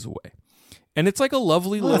passes away. And it's like a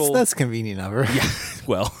lovely little... That's convenient of her. Yeah,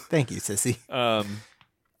 well... Thank you, Sissy.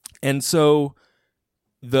 And so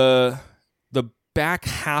the back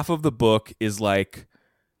half of the book is like,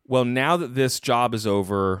 well, now that this job is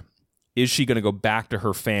over, is she going to go back to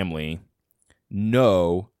her family?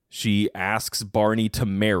 No. She asks Barney to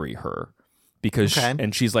marry her. Because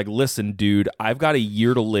and she's like, listen, dude, I've got a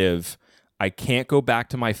year to live. I can't go back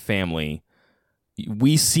to my family.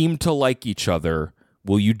 We seem to like each other.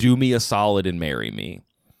 Will you do me a solid and marry me?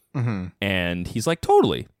 Mm-hmm. And he's like,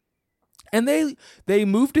 totally. And they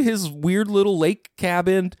move to his weird little lake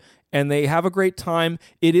cabin, and they have a great time.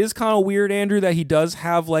 It is kind of weird, Andrew, that he does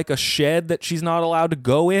have like a shed that she's not allowed to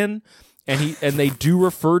go in, and they do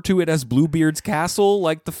refer to it as Bluebeard's castle,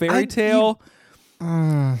 like the fairy tale.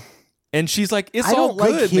 And she's like, it's all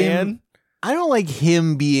good, man. I don't like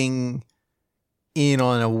him being in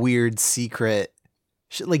on a weird secret.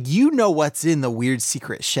 Like, what's in the weird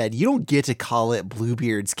secret shed. You don't get to call it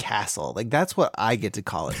Bluebeard's castle. Like, that's what I get to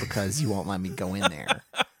call it because you won't let me go in there.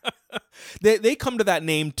 They come to that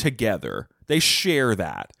name together. They share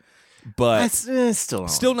that. But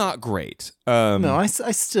still not great. No, I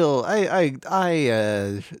still am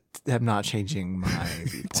not changing my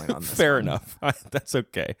viewpoint on this. Fair enough. That's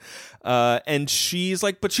okay. And she's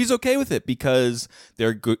like, but she's okay with it because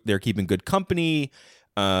they're keeping good company.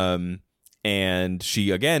 And she,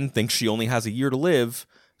 again, thinks she only has a year to live.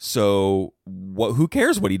 So who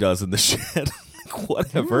cares what he does in the shed?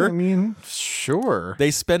 Whatever. I mean, sure. They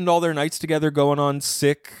spend all their nights together going on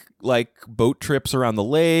sick, like, boat trips around the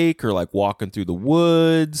lake or, like, walking through the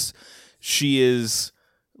woods. She is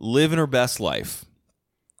living her best life.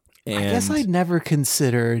 And I guess I'd never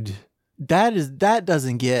considered that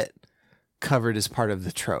doesn't get covered as part of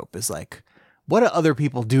the trope. Is like, what do other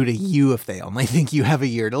people do to you if they only think you have a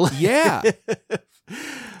year to live? Yeah.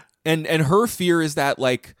 And her fear is that,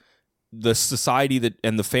 like, the society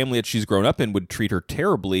and the family that she's grown up in would treat her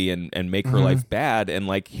terribly and make her life bad. And,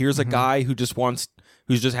 like, here's a guy who's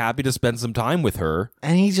just happy to spend some time with her.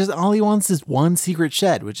 And all he wants is one secret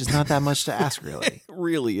shed, which is not that much to ask, really. It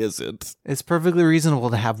really isn't. It's perfectly reasonable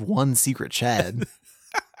to have one secret shed.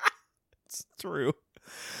 It's true.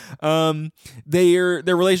 Their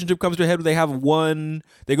relationship comes to a head.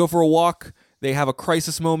 They go for a walk. They have a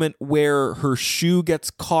crisis moment where her shoe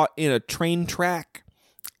gets caught in a train track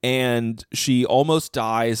and she almost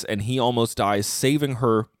dies and he almost dies, saving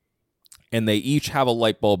her. And they each have a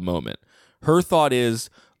light bulb moment. Her thought is,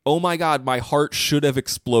 oh my God, my heart should have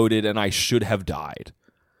exploded and I should have died.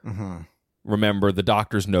 Mm-hmm. Remember, the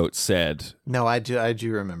doctor's note said... No, I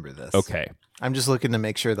do remember this. Okay. I'm just looking to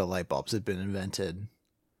make sure the light bulbs had been invented.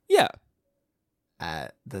 Yeah.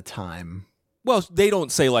 At the time. Well, they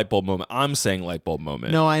don't say light bulb moment. I'm saying light bulb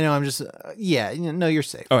moment. No, I know. I'm just... no, you're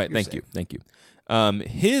safe. All right, thank you. Thank you.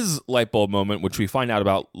 His light bulb moment, which we find out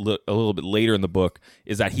about a little bit later in the book,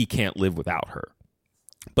 is that he can't live without her.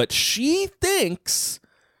 But she thinks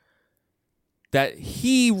that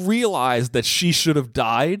he realized that she should have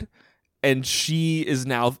died, and she is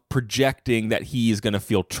now projecting that he is going to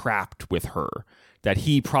feel trapped with her, that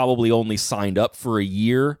he probably only signed up for a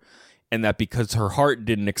year, and that because her heart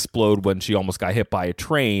didn't explode when she almost got hit by a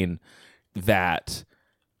train, that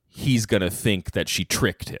he's going to think that she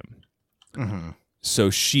tricked him. Mm-hmm. So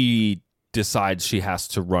she decides she has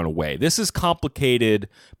to run away. This is complicated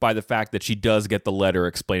by the fact that she does get the letter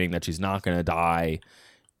explaining that she's not going to die.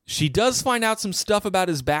 She does find out some stuff about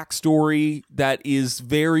his backstory that is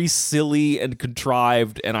very silly and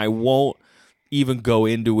contrived, and I won't even go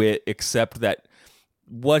into it, except that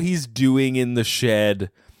what he's doing in the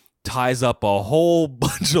shed ties up a whole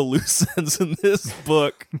bunch of loose ends in this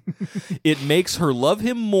book. It makes her love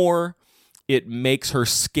him more. It makes her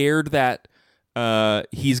scared that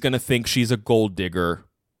he's going to think she's a gold digger,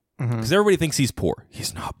 because everybody thinks he's poor.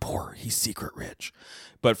 He's not poor. He's secret rich.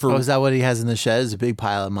 But for is that what he has in the shed? Is a big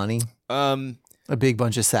pile of money? A big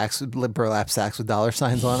bunch of sacks, burlap sacks with dollar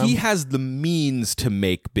signs on them? He has the means to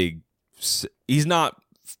make big. He's not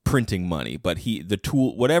printing money, but the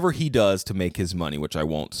tool, whatever he does to make his money, which I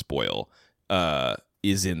won't spoil,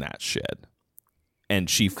 is in that shed. And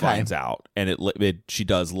she finds out, and she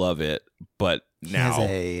does love it, but now he has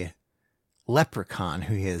a leprechaun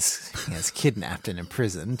who he has kidnapped and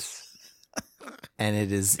imprisoned, and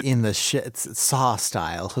it is in the shed. It's Saw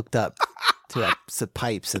style, hooked up to some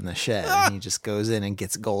pipes in the shed, and he just goes in and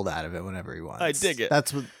gets gold out of it whenever he wants. I dig it.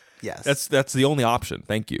 That's what. Yes, that's the only option.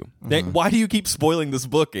 Thank you. Why do you keep spoiling this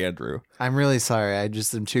book, Andrew? I'm really sorry. I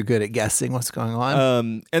just am too good at guessing what's going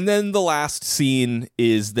on. And then the last scene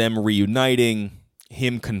is them reuniting.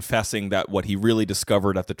 Him confessing that what he really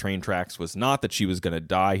discovered at the train tracks was not that she was going to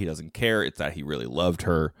die. He doesn't care. It's that he really loved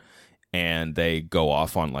her. And they go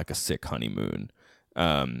off on like a sick honeymoon.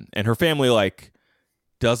 And her family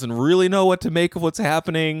doesn't really know what to make of what's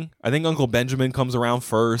happening. I think Uncle Benjamin comes around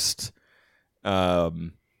first.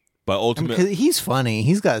 But ultimately, he's funny.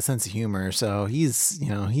 He's got a sense of humor. So he's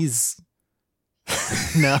no,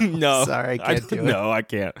 sorry, I can't do it. No, I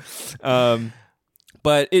can't.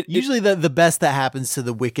 But usually the best that happens to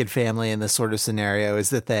the Wicked family in this sort of scenario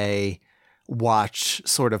is that they watch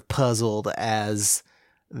sort of puzzled as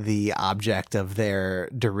the object of their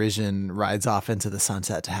derision rides off into the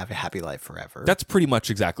sunset to have a happy life forever. That's pretty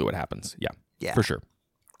much exactly what happens. Yeah, for sure.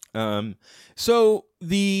 So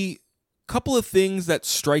the couple of things that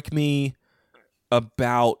strike me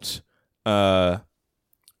about the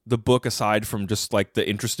book, aside from just like the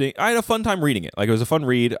interesting, I had a fun time reading it. Like, it was a fun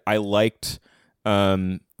read. I liked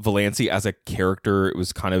Valancy as a character. It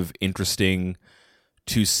was kind of interesting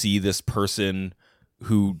to see this person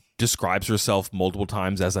who describes herself multiple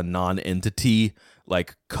times as a non-entity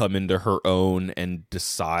like come into her own and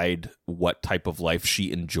decide what type of life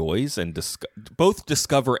she enjoys, and both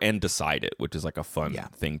discover and decide it, which is like a fun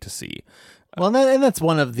thing to see. Well, and that's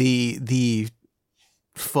one of the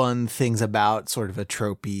fun things about sort of a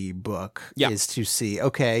tropey book is to see,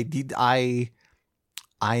 okay, I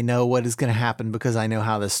know what is going to happen because I know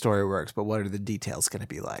how this story works, but what are the details going to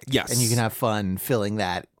be like? Yes. And you can have fun filling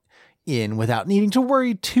that in without needing to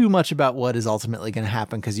worry too much about what is ultimately going to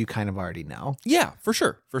happen, because you kind of already know. Yeah, for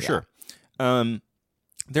sure. Sure.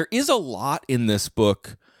 There is a lot in this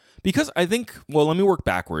book because I think, well, let me work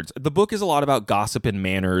backwards. The book is a lot about gossip and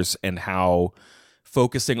manners and how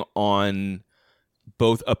focusing on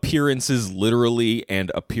both appearances literally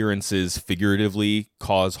and appearances figuratively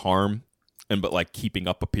cause harm. But like keeping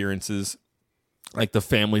up appearances, like the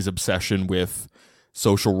family's obsession with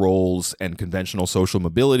social roles and conventional social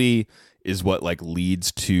mobility is what like leads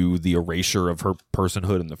to the erasure of her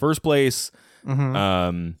personhood in the first place.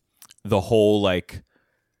 The whole the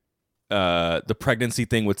pregnancy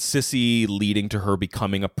thing with Sissy leading to her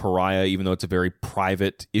becoming a pariah, even though it's a very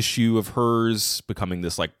private issue of hers, becoming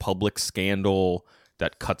this like public scandal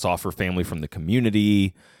that cuts off her family from the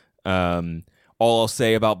community. All I'll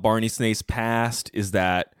say about Barney Snaith's past is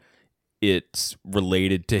that it's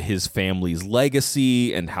related to his family's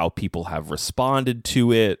legacy and how people have responded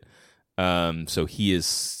to it. So he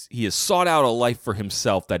has sought out a life for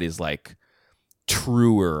himself that is like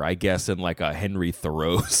truer, I guess, in like a Henry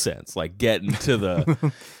Thoreau sense, like getting to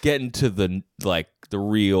the like the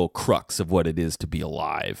real crux of what it is to be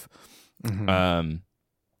alive. And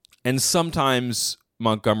sometimes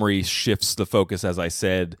Montgomery shifts the focus, as I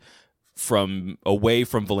said, from away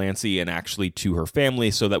from Valancy and actually to her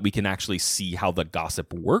family, so that we can actually see how the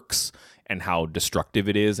gossip works and how destructive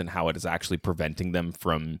it is and how it is actually preventing them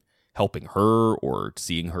from helping her or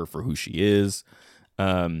seeing her for who she is.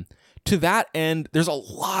 To that end, there's a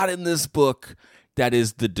lot in this book that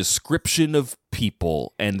is the description of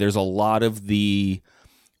people, and there's a lot of the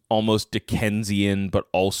almost Dickensian, but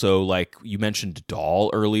also, like you mentioned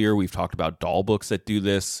Dahl earlier. We've talked about Dahl books that do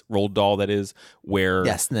this, Roald Dahl, that is, where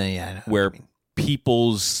yes, no, yeah, where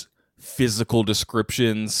people's physical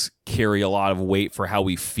descriptions carry a lot of weight for how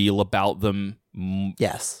we feel about them.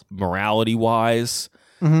 Yes. Morality wise.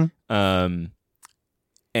 Mm-hmm.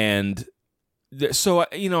 So,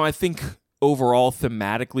 I think overall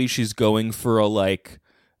thematically she's going for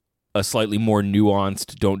a slightly more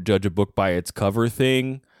nuanced don't judge a book by its cover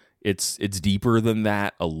thing. It's deeper than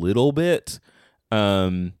that a little bit.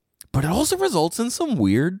 But it also results in some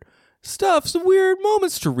weird stuff, some weird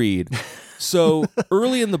moments to read. So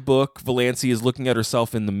early in the book, Valancy is looking at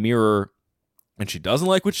herself in the mirror and she doesn't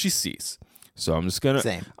like what she sees. So I'm just going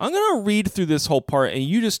to read through this whole part and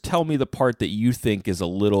you just tell me the part that you think is a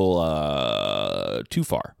little too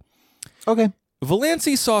far. Okay.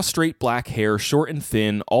 Valancy saw straight black hair, short and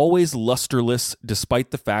thin, always lusterless, despite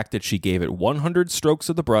the fact that she gave it 100 strokes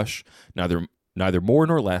of the brush, neither more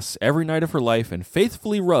nor less, every night of her life, and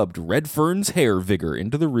faithfully rubbed Redfern's hair vigor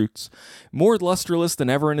into the roots. More lusterless than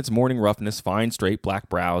ever in its morning roughness, fine straight black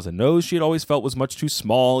brows, a nose she had always felt was much too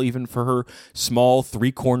small even for her small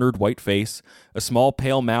three-cornered white face, a small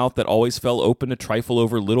pale mouth that always fell open a trifle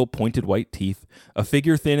over little pointed white teeth, a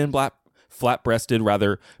figure thin and flat-breasted,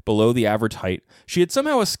 rather below the average height. She had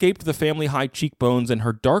somehow escaped the family high cheekbones, and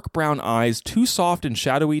her dark brown eyes, too soft and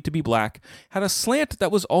shadowy to be black, had a slant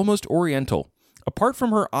that was almost oriental. Apart from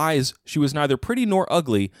her eyes, she was neither pretty nor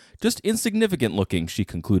ugly, just insignificant looking, she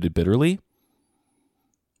concluded bitterly.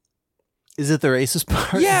 Is it the racist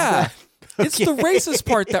part? Yeah, it's the racist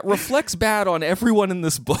part that reflects bad on everyone in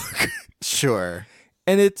this book. Sure.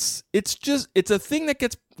 And it's a thing that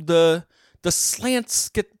gets the slants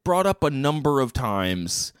get brought up a number of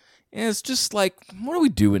times. And it's just like, what are we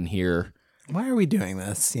doing here? Why are we doing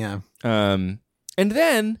this? Yeah. And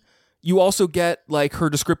then you also get her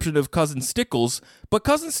description of Cousin Stickles, but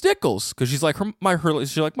Cousin Stickles, because she's like my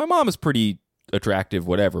mom is pretty attractive,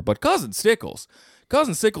 whatever, but Cousin Stickles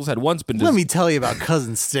had once been. Let me tell you about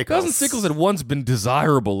Cousin Stickles. Cousin Stickles had once been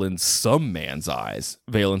desirable in some man's eyes.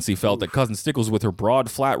 Valancy felt that Cousin Stickles, with her broad,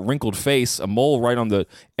 flat, wrinkled face, a mole right on the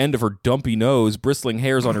end of her dumpy nose, bristling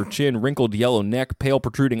hairs on her chin, wrinkled yellow neck, pale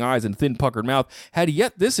protruding eyes, and thin puckered mouth, had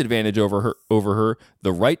yet this advantage over her,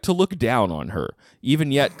 the right to look down on her. Even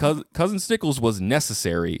yet, Cousin Stickles was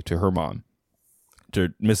necessary to her mom,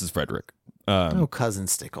 to Mrs. Frederick. Cousin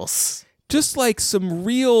Stickles. Just some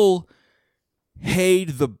real... Hey,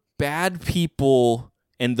 the bad people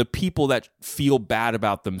and the people that feel bad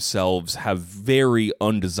about themselves have very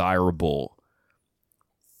undesirable,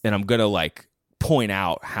 and I'm going to point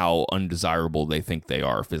out how undesirable they think they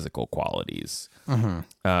are, physical qualities. Mm-hmm.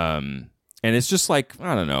 And it's just I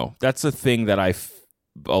don't know. That's a thing that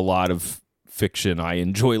a lot of fiction I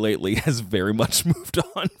enjoy lately has very much moved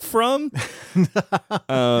on from.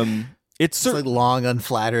 It's long,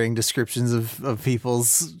 unflattering descriptions of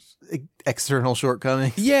people's external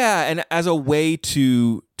shortcomings. Yeah, and as a way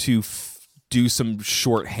to do some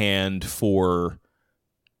shorthand for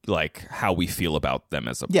how we feel about them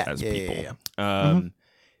as people. Yeah.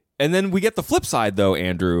 And then we get the flip side though,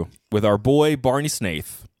 Andrew, with our boy Barney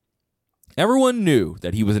Snaith. Everyone knew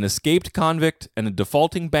that he was an escaped convict and a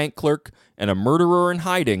defaulting bank clerk and a murderer in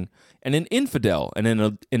hiding and an infidel and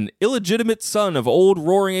an illegitimate son of old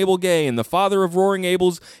Roaring Abel Gay and the father of Roaring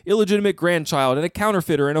Abel's illegitimate grandchild and a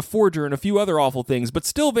counterfeiter and a forger and a few other awful things. But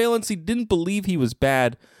still, Valancy didn't believe he was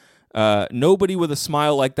bad. Nobody with a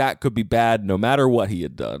smile like that could be bad no matter what he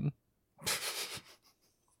had done.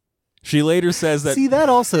 She later says that... See, that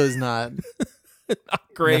also is not... Not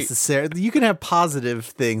great. Necessary. You can have positive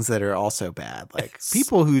things that are also bad.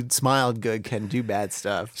 People who smiled good can do bad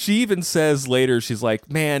stuff. She even says later, she's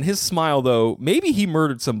like, man, his smile though, maybe he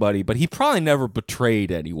murdered somebody, but he probably never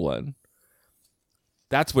betrayed anyone.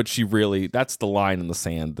 That's what that's the line in the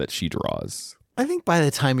sand that she draws. I think by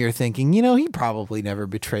the time you're thinking, he probably never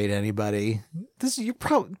betrayed anybody.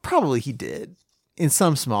 Probably he did in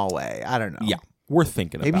some small way. I don't know. Yeah. Worth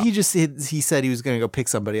thinking Maybe about. he said he was going to go pick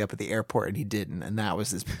somebody up at the airport and he didn't, and that was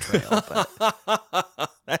his betrayal.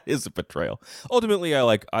 That is a betrayal. Ultimately, I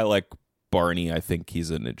like Barney. I think he's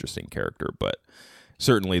an interesting character, but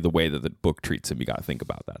certainly the way that the book treats him, you got to think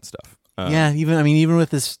about that stuff. Yeah, even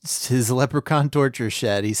with his leprechaun torture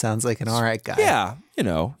shed, he sounds like an all right guy. Yeah,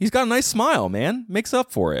 he's got a nice smile, man. Makes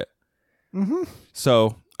up for it. Mm-hmm.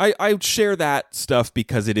 So I share that stuff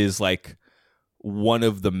because it is one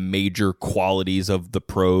of the major qualities of the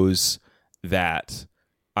prose that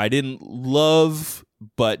I didn't love,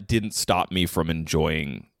 but didn't stop me from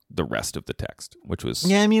enjoying the rest of the text, which was...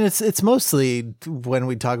 Yeah, it's mostly when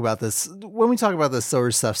we talk about this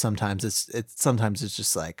silver stuff, sometimes it's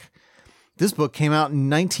just this book came out in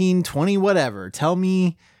 1920, whatever. Tell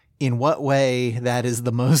me in what way that is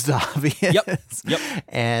the most obvious. Yep.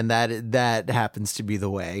 And that happens to be the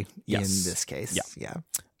way Yes. in this case. Yeah.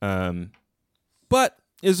 But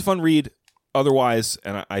it was a fun read otherwise,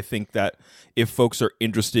 and I think that if folks are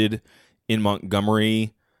interested in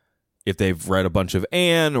Montgomery, if they've read a bunch of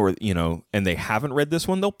Anne or, and they haven't read this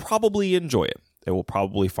one, they'll probably enjoy it. They will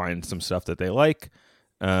probably find some stuff that they like.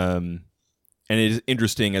 And it is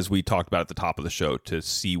interesting, as we talked about at the top of the show, to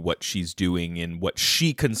see what she's doing in what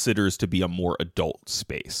she considers to be a more adult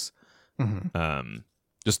space. Mm-hmm.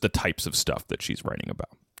 Just the types of stuff that she's writing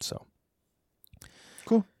about. So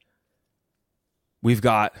cool. We've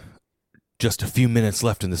got just a few minutes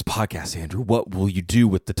left in this podcast, Andrew. What will you do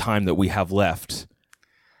with the time that we have left?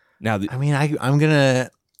 Now, I'm going to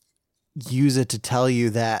use it to tell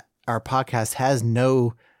you that our podcast has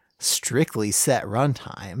no strictly set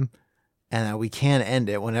runtime and that we can end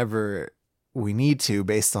it whenever we need to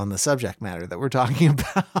based on the subject matter that we're talking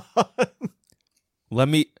about. What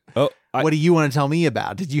do you want to tell me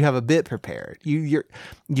about? Did you have a bit prepared? You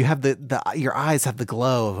have your eyes have the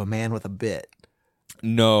glow of a man with a bit.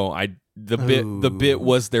 No, the bit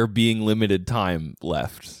was there being limited time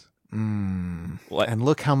left. And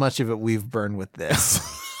look how much of it we've burned with this.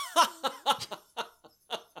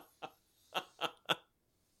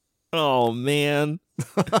 Oh, man.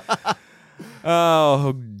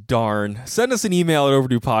 Oh, darn. Send us an email at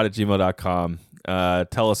overduepod@gmail.com.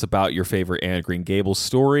 Tell us about your favorite Anne of Green Gables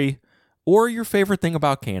story or your favorite thing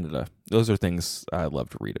about Canada. Those are things I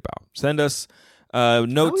love to read about. Send us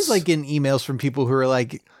notes. I always like getting emails from people who are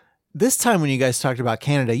like, this time when you guys talked about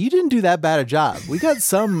Canada, you didn't do that bad a job. We got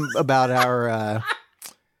some about our,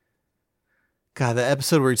 the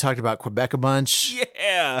episode where we talked about Quebec a bunch.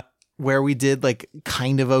 Yeah. Where we did like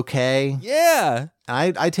kind of okay. Yeah.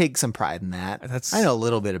 I take some pride in that. I know a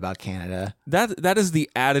little bit about Canada. That is the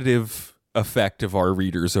additive effect of our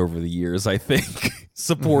readers over the years, I think.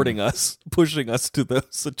 Supporting us, pushing us to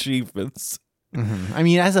those achievements. Mm-hmm. I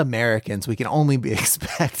mean, as Americans, we can only be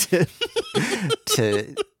expected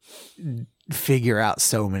to figure out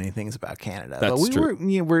so many things about Canada. That's true.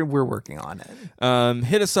 We're working on it.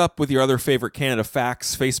 Hit us up with your other favorite Canada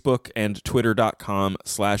facts, Facebook and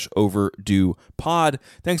twitter.com/overduepod.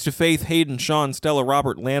 Thanks to Faith, Hayden, Sean, Stella,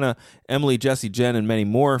 Robert, Lana, Emily, Jesse, Jen, and many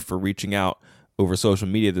more for reaching out over social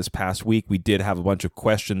media this past week. We did have a bunch of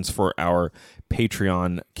questions for our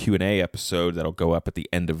Patreon Q&A episode that'll go up at the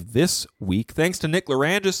end of this week. Thanks to Nick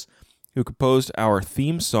Larangis, who composed our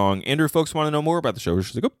theme song. Andrew, folks want to know more about the show. Where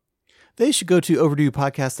should they go? They should go to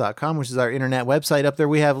overduepodcast.com, which is our internet website. Up there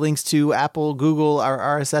we have links to Apple, Google,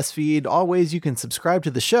 our RSS feed, all ways you can subscribe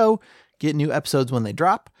to the show, get new episodes when they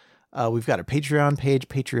drop. We've got a Patreon page,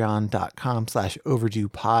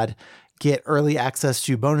 patreon.com/overduepod. Get early access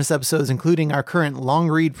to bonus episodes, including our current long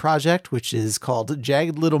read project, which is called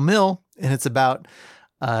Jagged Little Mill, and it's about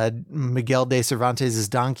Miguel de Cervantes'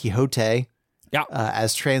 Don Quixote,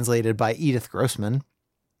 as translated by Edith Grossman.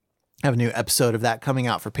 I have a new episode of that coming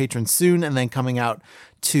out for patrons soon, and then coming out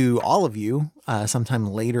to all of you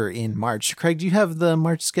sometime later in March. Craig, do you have the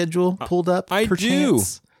March schedule pulled up? I do.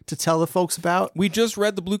 To tell the folks about? We just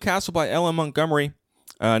read The Blue Castle by L.M. Montgomery.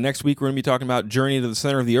 Next week, we're going to be talking about Journey to the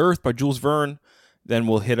Center of the Earth by Jules Verne. Then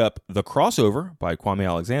we'll hit up The Crossover by Kwame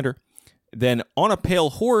Alexander. Then On a Pale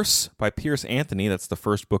Horse by Pierce Anthony. That's the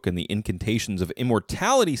first book in the Incantations of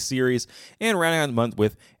Immortality series. And rounding out the month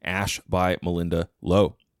with Ash by Melinda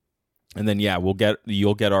Lowe. And then,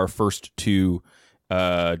 you'll get our first two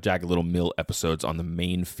Jagged Little Mill episodes on the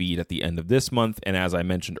main feed at the end of this month. And as I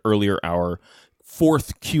mentioned earlier, our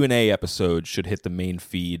fourth Q&A episode should hit the main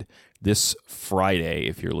feed this Friday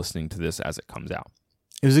if you're listening to this as it comes out.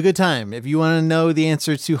 It was a good time. If you want to know the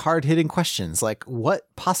answer to hard-hitting questions like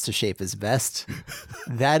what pasta shape is best,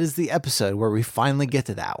 that is the episode where we finally get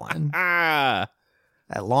to that one. At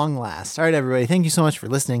long last. All right, everybody. Thank you so much for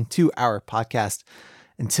listening to our podcast.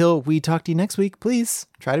 Until we talk to you next week, please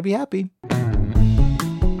try to be happy.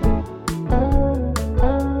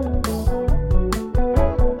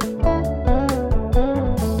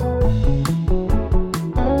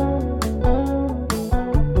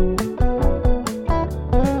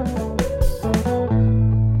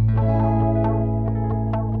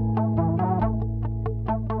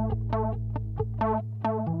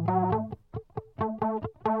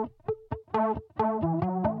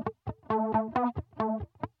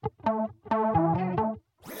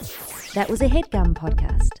 That was a HeadGum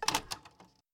podcast.